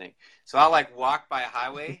humorous, I think. So I'll like walk by a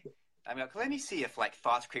highway. I mean, let me see if like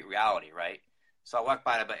thoughts create reality, right? So I walk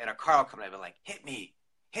by and a car will come and I'll be like, hit me,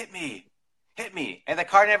 hit me, hit me, and the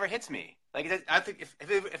car never hits me. Like I think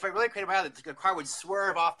if I really created my reality, the car would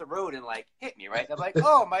swerve off the road and like hit me, right? And I'm like,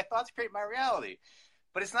 oh, my thoughts create my reality,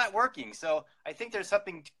 but it's not working. So I think there's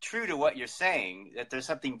something true to what you're saying, that there's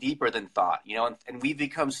something deeper than thought, and we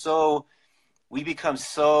become so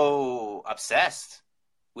obsessed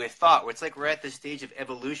with thought, where it's like we're at the stage of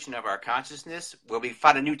evolution of our consciousness where we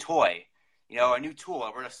found a new toy, a new tool,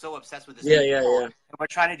 and we're so obsessed with this Yeah, new yeah, tool. yeah. And we're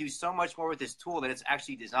trying to do so much more with this tool than it's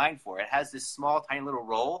actually designed for. It has this small, tiny little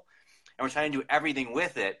role, and we're trying to do everything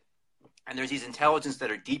with it. And there's these intelligence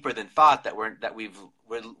that are deeper than thought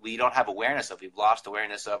we don't have awareness of. We've lost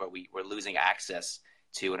awareness of, or we're losing access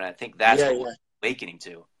to. And I think that's Yeah, what yeah. we're awakening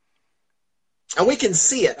to. And we can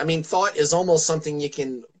see it. I mean, thought is almost something you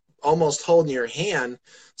can almost hold in your hand.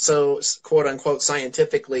 So, quote unquote,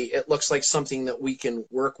 scientifically, it looks like something that we can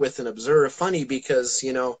work with and observe. Funny because,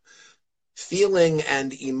 feeling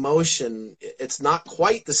and emotion, it's not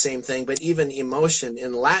quite the same thing, but even emotion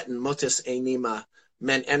in Latin, motus anima,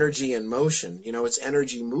 meant energy and motion. It's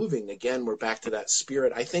energy moving. Again, we're back to that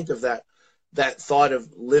spirit. I think of that thought of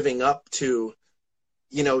living up to,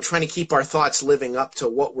 trying to keep our thoughts living up to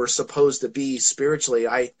what we're supposed to be spiritually.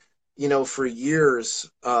 For years,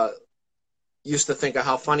 used to think of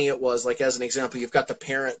how funny it was. Like, as an example, you've got the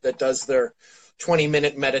parent that does their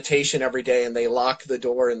 20-minute meditation every day, and they lock the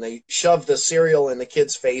door and they shove the cereal in the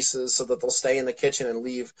kids' faces so that they'll stay in the kitchen and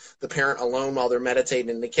leave the parent alone while they're meditating.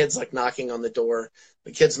 And the kid's like knocking on the door.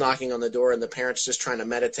 The kid's knocking on the door, and the parent's just trying to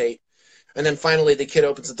meditate. And then finally the kid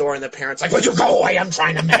opens the door and the parent's like, would you go away? I'm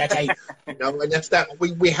trying to meditate. And that's that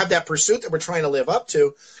we have that pursuit that we're trying to live up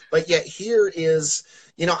to. But yet here is,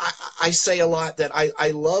 I say a lot that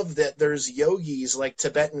I love that there's yogis like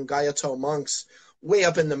Tibetan Gayato monks way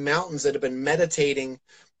up in the mountains that have been meditating,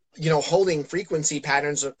 holding frequency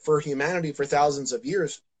patterns for humanity for thousands of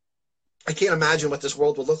years. I can't imagine what this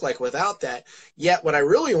world would look like without that. Yet what I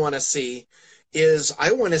really want to see is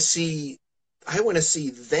I want to see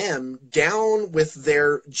them down with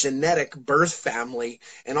their genetic birth family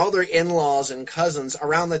and all their in-laws and cousins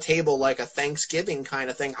around the table like a Thanksgiving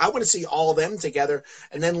kind of thing. I want to see all them together,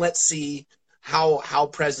 and then let's see how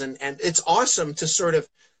present. And it's awesome to sort of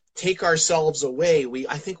take ourselves away.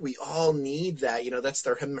 I think we all need that. That's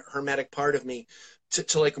the hermetic part of me,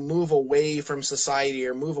 to like move away from society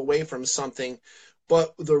or move away from something.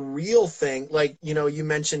 But the real thing, like, you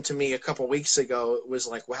mentioned to me a couple of weeks ago, it was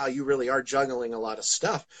like, wow, you really are juggling a lot of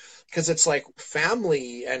stuff, because it's like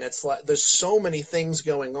family, and it's like there's so many things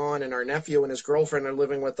going on, and our nephew and his girlfriend are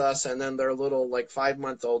living with us, and then their little like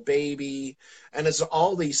 5-month-old baby, and it's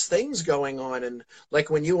all these things going on. And like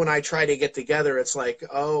when you and I try to get together, it's like,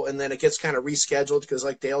 oh, and then it gets kind of rescheduled because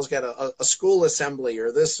like Dale's got a school assembly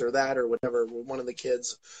or this or that or whatever with one of the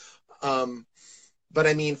kids. But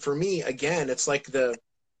I mean, for me, again, it's like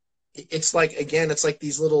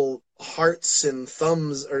these little hearts and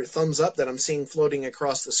thumbs or thumbs up that I'm seeing floating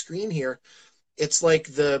across the screen here. It's like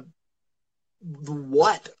the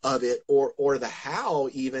what of it, or the how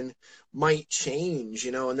even might change,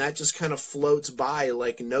 and that just kind of floats by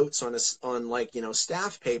like notes on like,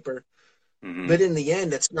 staff paper. Mm-hmm. But in the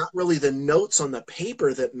end, it's not really the notes on the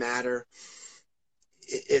paper that matter.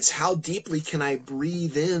 It's how deeply can I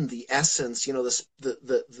breathe in the essence,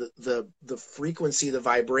 the frequency, the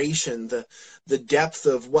vibration, the depth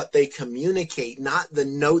of what they communicate, not the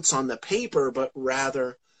notes on the paper, but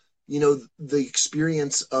rather, the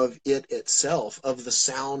experience of it itself, of the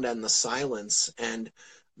sound and the silence and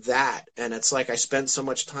that. And it's like I spent so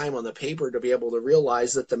much time on the paper to be able to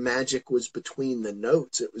realize that the magic was between the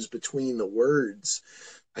notes. It was between the words.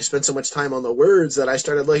 I spent so much time on the words that I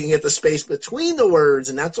started looking at the space between the words,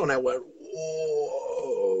 and that's when I went,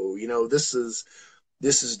 whoa, this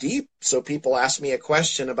is deep. So people ask me a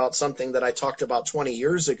question about something that I talked about 20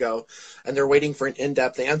 years ago, and they're waiting for an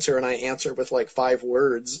in-depth answer, and I answer with like 5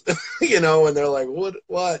 words, and they're like,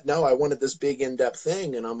 what? No, I wanted this big in-depth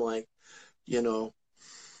thing. And I'm like,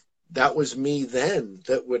 that was me then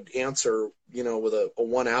that would answer, with a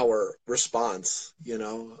 1-hour response,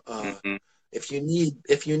 Mm-hmm. If you need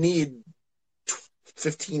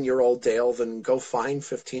 15-year-old Dale, then go find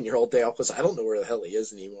 15-year-old Dale, because I don't know where the hell he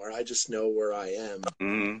is anymore. I just know where I am.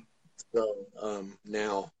 Mm-hmm. So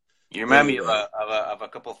now, You remind me anyway. of a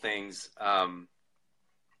couple things.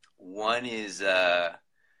 One is a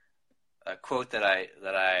quote that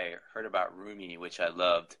I heard about Rumi, which I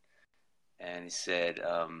loved, and he said,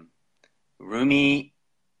 Rumi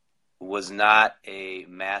was not a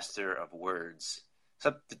master of words,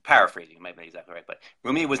 So paraphrasing, you might be exactly right, but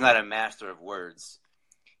Rumi was not a master of words.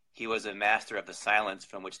 He was a master of the silence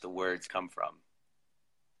from which the words come from.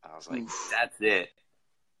 I was like, Oof. that's it.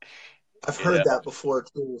 I've You know? heard that before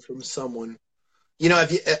too from someone. You know,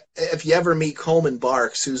 if you ever meet Coleman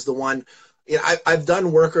Barks, who's the one, you know, I've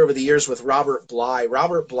done work over the years with Robert Bly.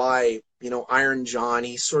 Robert Bly, you know, Iron John.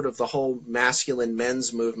 He's sort of the whole masculine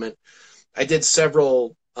men's movement. I did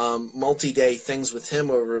several multi-day things with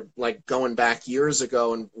him over like going back years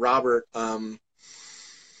ago, and Robert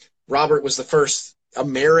was the first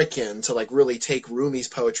American to like really take Rumi's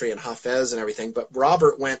poetry and Hafez and everything. But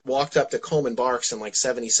Robert walked up to Coleman Barks in like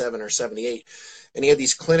 77 or 78, and he had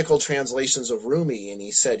these clinical translations of Rumi, and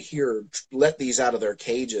he said, "Here, let these out of their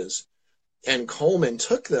cages." And Coleman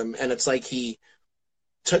took them, and it's like he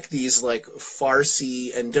took these like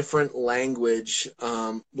Farsi and different language,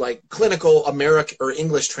 like clinical American or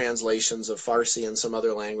English translations of Farsi and some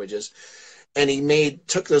other languages, and he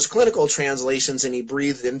took those clinical translations and he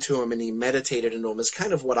breathed into them and he meditated into them. It's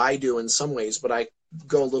kind of what I do in some ways, but I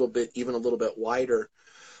go even a little bit wider.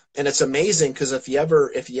 And it's amazing because if you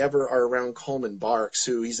ever are around Coleman Barks,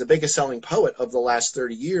 who he's the biggest selling poet of the last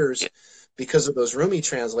 30 years because of those Rumi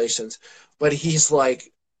translations, but he's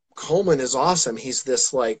like, Coleman is awesome. He's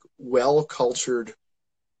this like well-cultured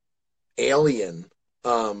alien.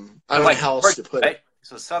 I don't know Like how else Georgia, to put it. right?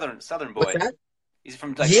 So Southern What's boy. that? He's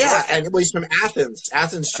from like Yeah, Georgia. and well, he's from Athens,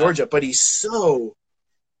 Uh, Georgia, but he's so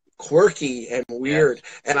quirky and yes. weird,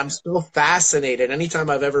 and I'm so fascinated. Anytime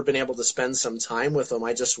I've ever been able to spend some time with him,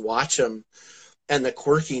 I just watch him and the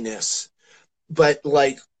quirkiness. But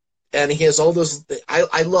like, and he has all those.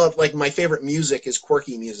 I love, like, my favorite music is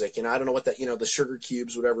quirky music. You know, I don't know what that, you know, the Sugar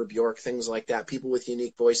Cubes, whatever, Bjork, things like that. People with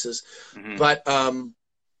unique voices, Mm-hmm. but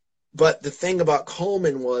but the thing about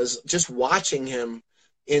Coleman was just watching him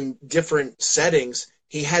in different settings.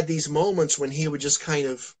 He had these moments when he would just kind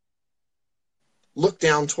of look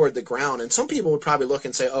down toward the ground. And some people would probably look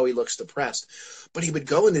and say, oh, he looks depressed. But he would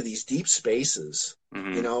go into these deep spaces,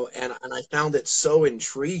 you Mm-hmm. know, and I found it so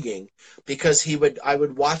intriguing because I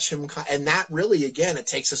would watch him. And that really, again, it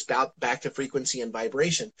takes us back to frequency and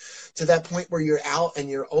vibration, to that point where you're out and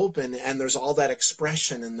you're open and there's all that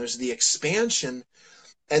expression and there's the expansion.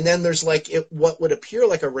 And then there's like what would appear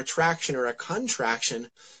like a retraction or a contraction.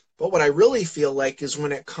 But what I really feel like is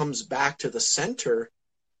when it comes back to the center,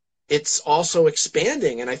 it's also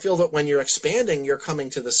expanding. And I feel that when you're expanding, you're coming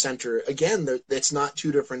to the center. Again, it's not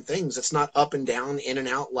two different things. It's not up and down, in and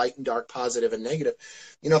out, light and dark, positive and negative.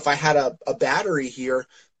 You know, if I had a battery here,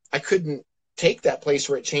 I couldn't take that place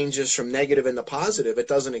where it changes from negative into positive. It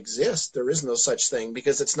doesn't exist. There is no such thing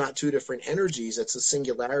because it's not two different energies. It's a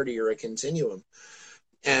singularity or a continuum.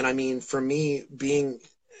 And I mean, for me, being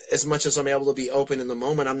as much as I'm able to be open in the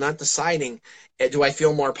moment, I'm not deciding, do I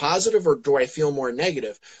feel more positive or do I feel more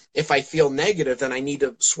negative? If I feel negative, then I need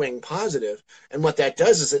to swing positive. And what that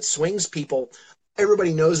does is it swings people.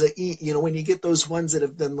 Everybody knows that, you know, when you get those ones that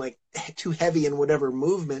have been like too heavy in whatever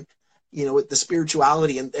movement, you know, with the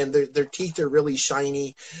spirituality, and their teeth are really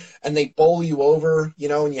shiny and they bowl you over, you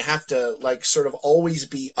know, and you have to like sort of always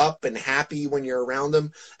be up and happy when you're around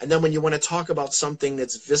them. And then when you want to talk about something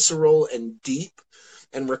that's visceral and deep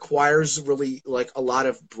and requires really like a lot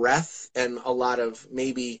of breath and a lot of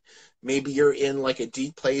maybe you're in like a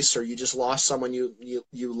deep place or you just lost someone you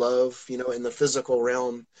love, you know, in the physical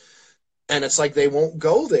realm, and it's like they won't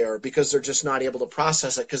go there because they're just not able to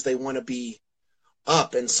process it because they want to be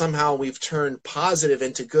up. And somehow we've turned positive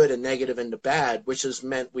into good and negative into bad, which has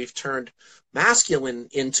meant we've turned masculine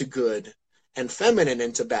into good and feminine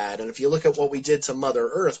into bad. And if you look at what we did to Mother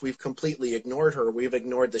Earth, we've completely ignored her. We've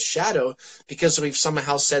ignored the shadow because we've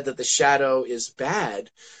somehow said that the shadow is bad.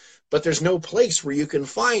 But there's no place where you can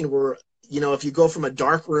find where, you know, if you go from a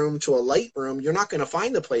dark room to a light room, you're not going to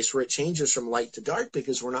find the place where it changes from light to dark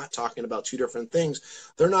because we're not talking about two different things.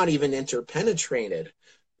 They're not even interpenetrated.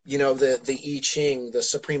 You know, the I Ching, the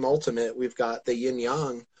supreme ultimate, we've got the yin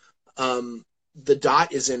yang. The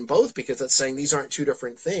dot is in both because it's saying these aren't two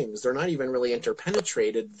different things. They're not even really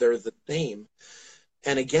interpenetrated. They're the same.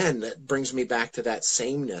 And again, that brings me back to that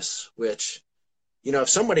sameness, which, you know, if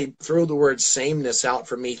somebody threw the word sameness out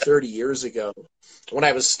for me 30 years ago, when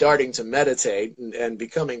I was starting to meditate and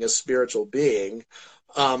becoming a spiritual being,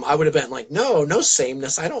 I would have been like, no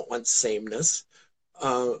sameness. I don't want sameness.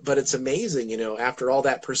 But it's amazing, you know, after all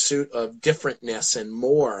that pursuit of differentness and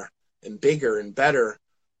more and bigger and better,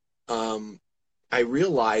 I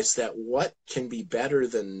realized that what can be better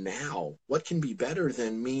than now? What can be better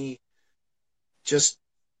than me just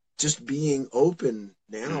being open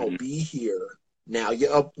now, Mm-hmm. be here now?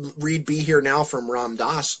 You read "Be Here Now" from Ram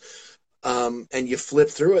Dass. and you flip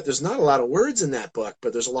through it. There's not a lot of words in that book,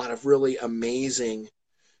 but there's a lot of really amazing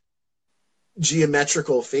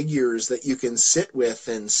geometrical figures that you can sit with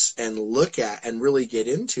and look at and really get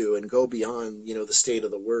into and go beyond, the state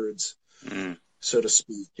of the words, so to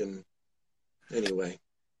speak. And anyway,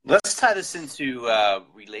 let's tie this into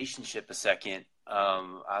relationship a second.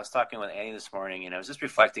 I was talking with Annie this morning, and I was just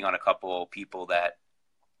reflecting on a couple people that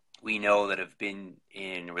we know that have been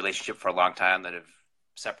in a relationship for a long time, that have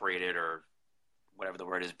separated, or whatever the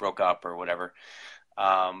word is, broke up or whatever,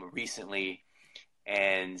 recently.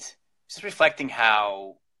 And just reflecting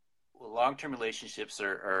how long-term relationships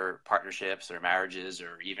or partnerships or marriages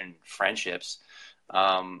or even friendships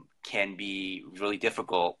can be really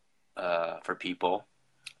difficult for people.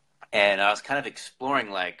 And I was kind of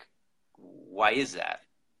exploring, like, why is that,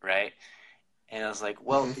 right? And I was like,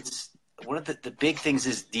 well, it's one of the big things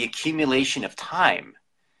is the accumulation of time.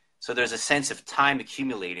 So there's a sense of time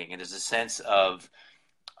accumulating, and there's a sense of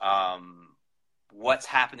what's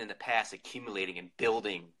happened in the past accumulating and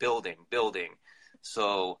building.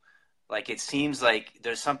 So, like, it seems like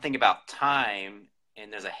there's something about time,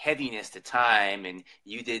 and there's a heaviness to time, and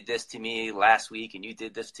you did this to me last week, and you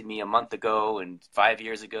did this to me a month ago, and 5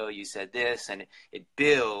 years ago you said this, and it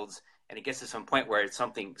builds, and it gets to some point where it's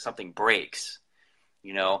something breaks,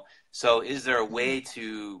 So is there a way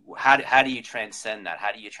to, how do you transcend that?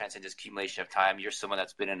 How do you transcend this accumulation of time? You're someone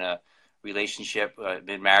that's been in a relationship,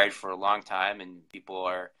 been married for a long time, and people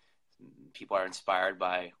are inspired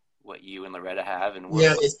by what you and Loretta have. And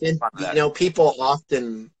people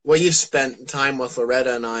often, you've spent time with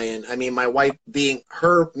Loretta and I, and I mean, my wife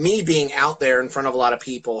me being out there in front of a lot of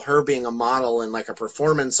people, her being a model and like a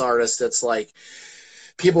performance artist, it's like,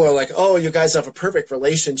 people are like, oh, you guys have a perfect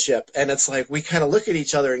relationship. And it's like, we kind of look at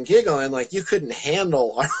each other and giggle, and like, you couldn't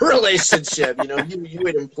handle our relationship. You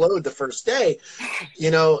would implode the first day,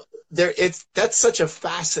 that's such a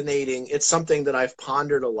fascinating, it's something that I've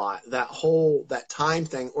pondered a lot, that time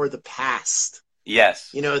thing, or the past.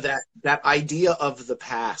 Yes. That idea of the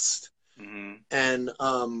past. Mm-hmm.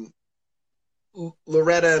 And,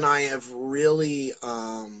 Loretta and I have really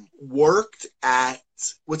worked at,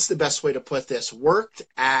 what's the best way to put this? Worked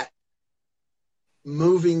at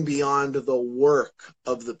moving beyond the work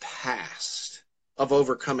of the past, of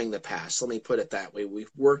overcoming the past. Let me put it that way. We've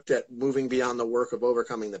worked at moving beyond the work of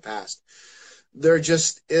overcoming the past.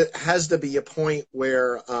 It has to be a point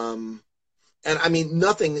where, and I mean,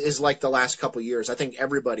 nothing is like the last couple of years. I think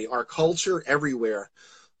everybody, our culture everywhere,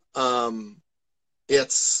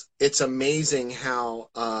 it's amazing how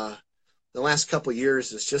the last couple of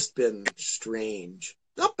years has just been strange.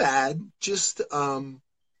 Not bad, just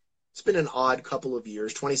it's been an odd couple of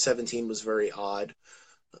years. 2017 was very odd.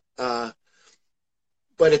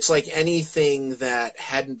 But it's like anything that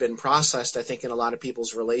hadn't been processed, I think, in a lot of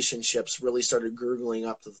people's relationships really started gurgling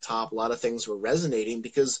up to the top. A lot of things were resonating,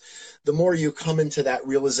 because the more you come into that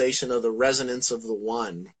realization of the resonance of the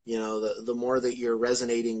one, the more that you're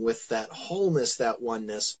resonating with that wholeness, that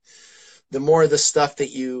oneness, the more the stuff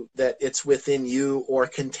that it's within you or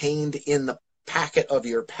contained in the packet of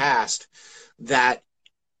your past that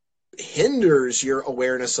hinders your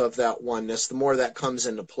awareness of that oneness, the more that comes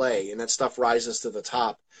into play, and that stuff rises to the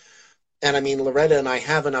top. And I mean, Loretta and I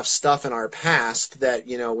have enough stuff in our past that,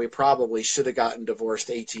 we probably should have gotten divorced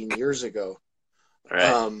 18 years ago.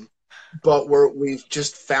 Right. But we've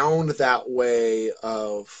just found that way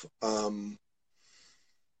of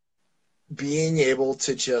being able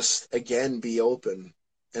to just, again, be open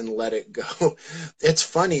and let it go. It's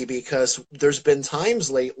funny because there's been times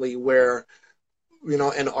lately where,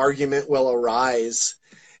 an argument will arise,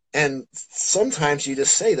 and sometimes you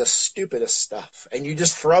just say the stupidest stuff, and you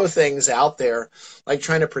just throw things out there, like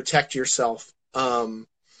trying to protect yourself. Both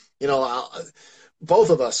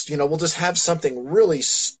of us, we'll just have something really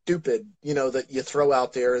stupid, that you throw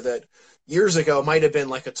out there that years ago might have been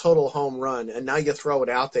like a total home run, and now you throw it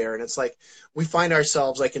out there, and it's like we find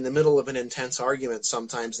ourselves like in the middle of an intense argument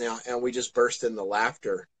sometimes now, and we just burst into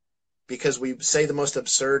laughter because we say the most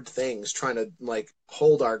absurd things, trying to like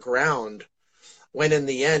hold our ground, when in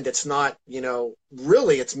the end it's not,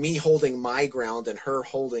 really it's me holding my ground and her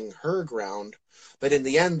holding her ground. But in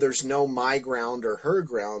the end, there's no my ground or her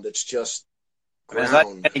ground. It's just ground.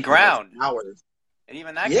 There's not any ground. Ours. And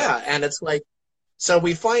even that. Yeah, and it's like, so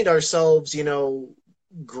we find ourselves,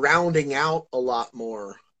 grounding out a lot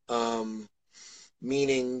more,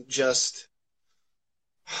 meaning just,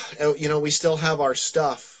 we still have our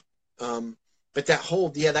stuff. But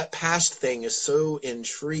that past thing is so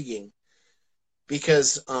intriguing,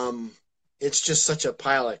 because it's just such a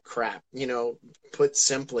pile of crap, put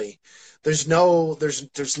simply. There's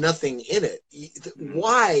nothing in it. Mm-hmm.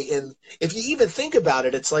 Why? And if you even think about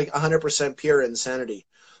it, it's like 100% pure insanity.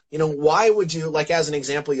 Why would you, like, as an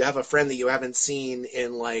example, you have a friend that you haven't seen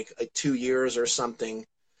in like 2 years or something,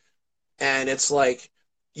 and it's like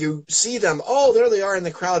you see them, oh, there they are in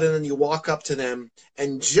the crowd, and then you walk up to them,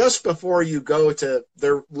 and just before you go to,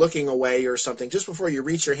 they're looking away or something, just before you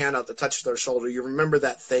reach your hand out to touch their shoulder, you remember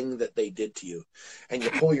that thing that they did to you, and you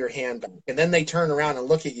pull your hand back, and then they turn around and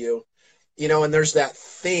look at you, and there's that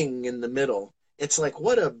thing in the middle. It's like,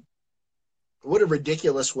 what a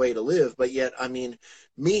ridiculous way to live. But yet, I mean,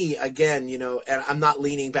 me again, and I'm not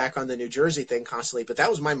leaning back on the New Jersey thing constantly, but that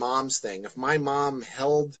was my mom's thing. If my mom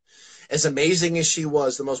held, as amazing as she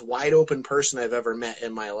was, the most wide open person I've ever met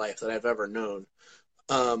in my life, that I've ever known.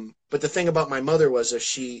 But the thing about my mother was, if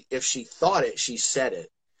she thought it, she said it.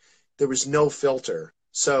 There was no filter.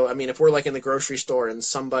 So I mean, if we're like in the grocery store and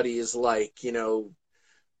somebody is like,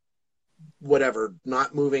 whatever,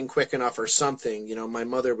 not moving quick enough or something, my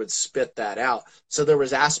mother would spit that out. So there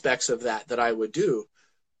was aspects of that I would do.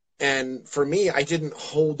 And for me, I didn't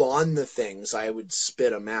hold on to things. I would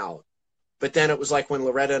spit them out. But then it was like when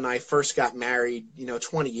Loretta and I first got married,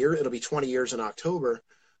 20 years, it'll be 20 years in October.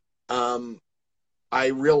 Um, I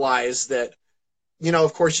realized that,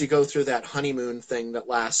 of course you go through that honeymoon thing that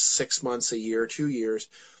lasts 6 months, a year, 2 years.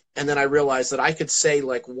 And then I realized that I could say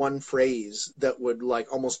like one phrase that would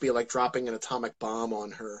like almost be like dropping an atomic bomb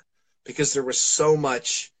on her, because there was so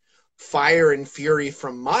much fire and fury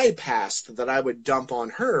from my past that I would dump on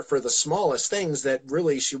her for the smallest things that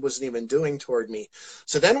really she wasn't even doing toward me.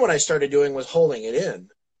 So then what I started doing was holding it in.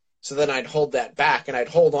 So then I'd hold that back, and I'd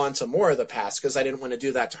hold on to more of the past because I didn't want to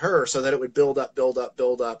do that to her, so that it would build up, build up,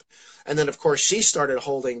 build up. And then, of course, she started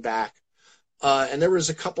holding back. And there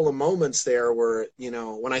was a couple of moments there where,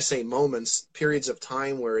 when I say moments, periods of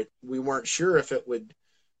time where we weren't sure if it would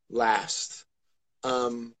last.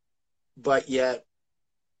 Um, but yet,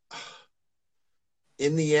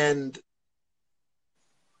 in the end,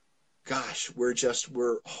 gosh,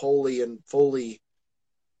 we're wholly and fully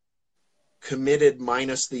committed,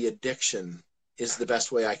 minus the addiction is the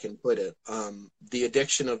best way I can put it. The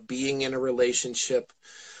addiction of being in a relationship,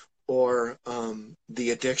 or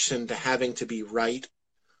the addiction to having to be right,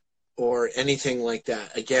 or anything like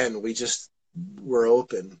that. Again, we're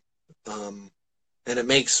open. And it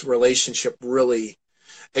makes relationship really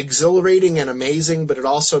exhilarating and amazing, but it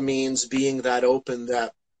also means being that open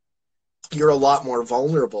that you're a lot more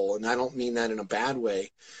vulnerable. And I don't mean that in a bad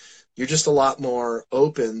way. You're just a lot more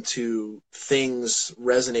open to things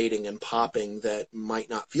resonating and popping that might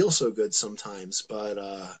not feel so good sometimes. But,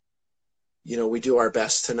 we do our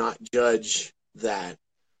best to not judge that.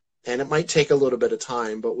 And it might take a little bit of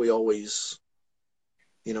time, but we always,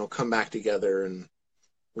 come back together, and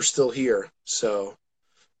we're still here. So,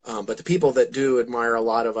 but the people that do admire a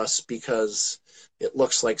lot of us because it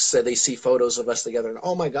looks like, say, they see photos of us together and,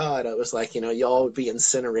 oh my God, I was like, y'all would be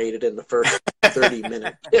incinerated in the first 30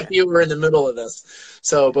 minutes if you were in the middle of this.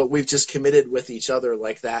 So, but we've just committed with each other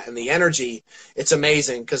like that. And the energy, it's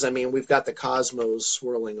amazing because, I mean, we've got the cosmos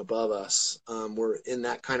swirling above us. We're in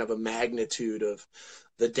that kind of a magnitude of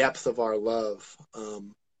the depth of our love.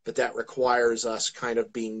 But that requires us kind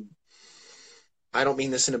of being, I don't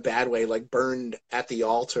mean this in a bad way, like burned at the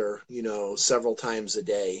altar, several times a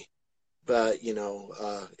day. But,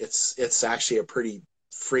 it's actually a pretty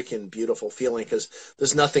freaking beautiful feeling, because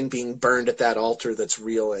there's nothing being burned at that altar that's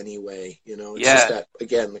real anyway. It's just Yeah. that,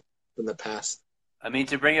 again, from the past. I mean,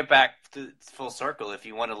 to bring it back to full circle, if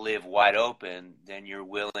you want to live wide open, then you're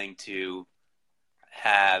willing to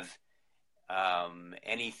have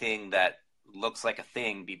anything that looks like a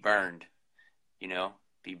thing be burned,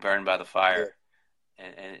 be burned by the Yeah. fire.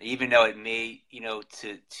 And even though it may,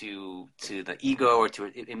 to the ego, or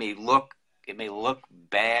it may look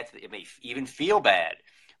bad, it may even feel bad,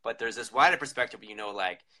 but there's this wider perspective,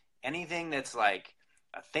 like anything that's like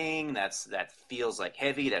a thing that feels like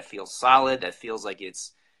heavy, that feels solid, that feels like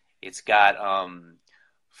it's got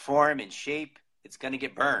form and shape, it's gonna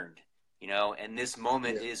get burned, and this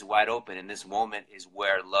moment Yeah. is wide open, and this moment is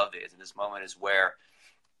where love is, and this moment is where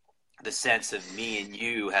the sense of me and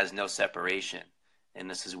you has no separation, and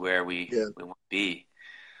this is where we Yeah. want to be.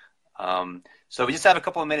 So we just have a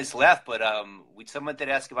couple of minutes left, but someone did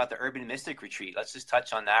ask about the Urban Mystic Retreat. Let's just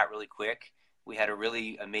touch on that really quick. We had a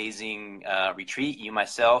really amazing retreat, you,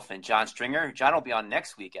 myself, and John Stringer. John will be on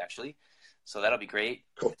next week, actually, so that'll be great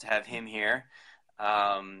Cool. to have him here.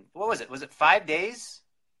 What was it? Was it 5 days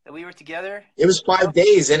that we were together? It was 5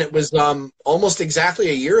 days, and it was almost exactly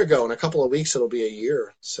a year ago. In a couple of weeks, it'll be a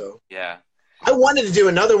year. So Yeah. I wanted to do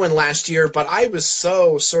another one last year, but I was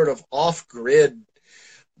so sort of off grid,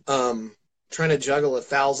 trying to juggle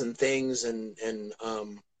 1,000 things, and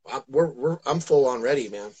I'm full on ready,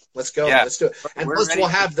 man. Let's go. Yeah, Let's do it. And we're plus, ready. We'll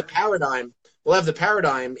have the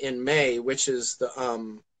paradigm in May, which is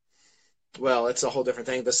the well, it's a whole different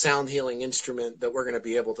thing. The sound healing instrument that we're going to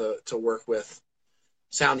be able to work with.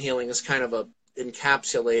 Sound healing is kind of a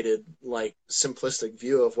encapsulated, like simplistic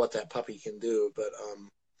view of what that puppy can do, but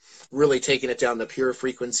really taking it down to pure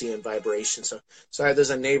frequency and vibration. So sorry,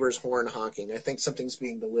 there's a neighbor's horn honking. I think something's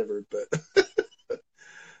being delivered, but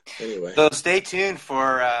anyway. So stay tuned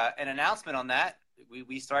for an announcement on that.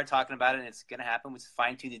 We started talking about it, and it's going to happen. We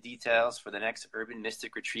fine-tune the details for the next Urban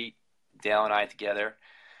Mystic Retreat, Dale and I together.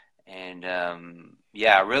 And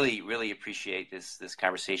yeah, really, really appreciate this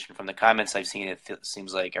conversation. From the comments I've seen, it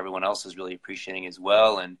seems like everyone else is really appreciating as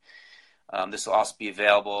well. And this will also be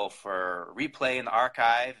available for replay in the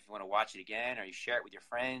archive if you want to watch it again, or you share it with your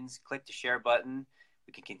friends. Click the share button.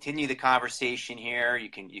 We can continue the conversation here. You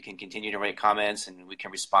can continue to write comments, and we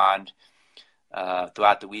can respond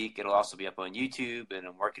throughout the week. It'll also be up on YouTube, and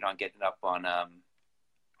I'm working on getting it up on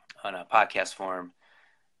a podcast form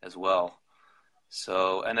as well.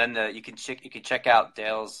 So, and then you can check out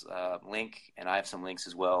Dale's link, and I have some links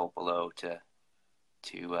as well below to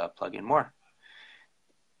plug in more.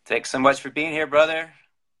 Thanks so much for being here, brother.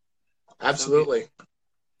 Absolutely. So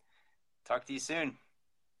talk to you soon.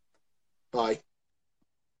 Bye.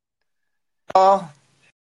 Well,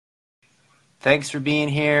 thanks for being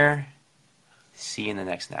here. See you in the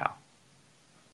next now.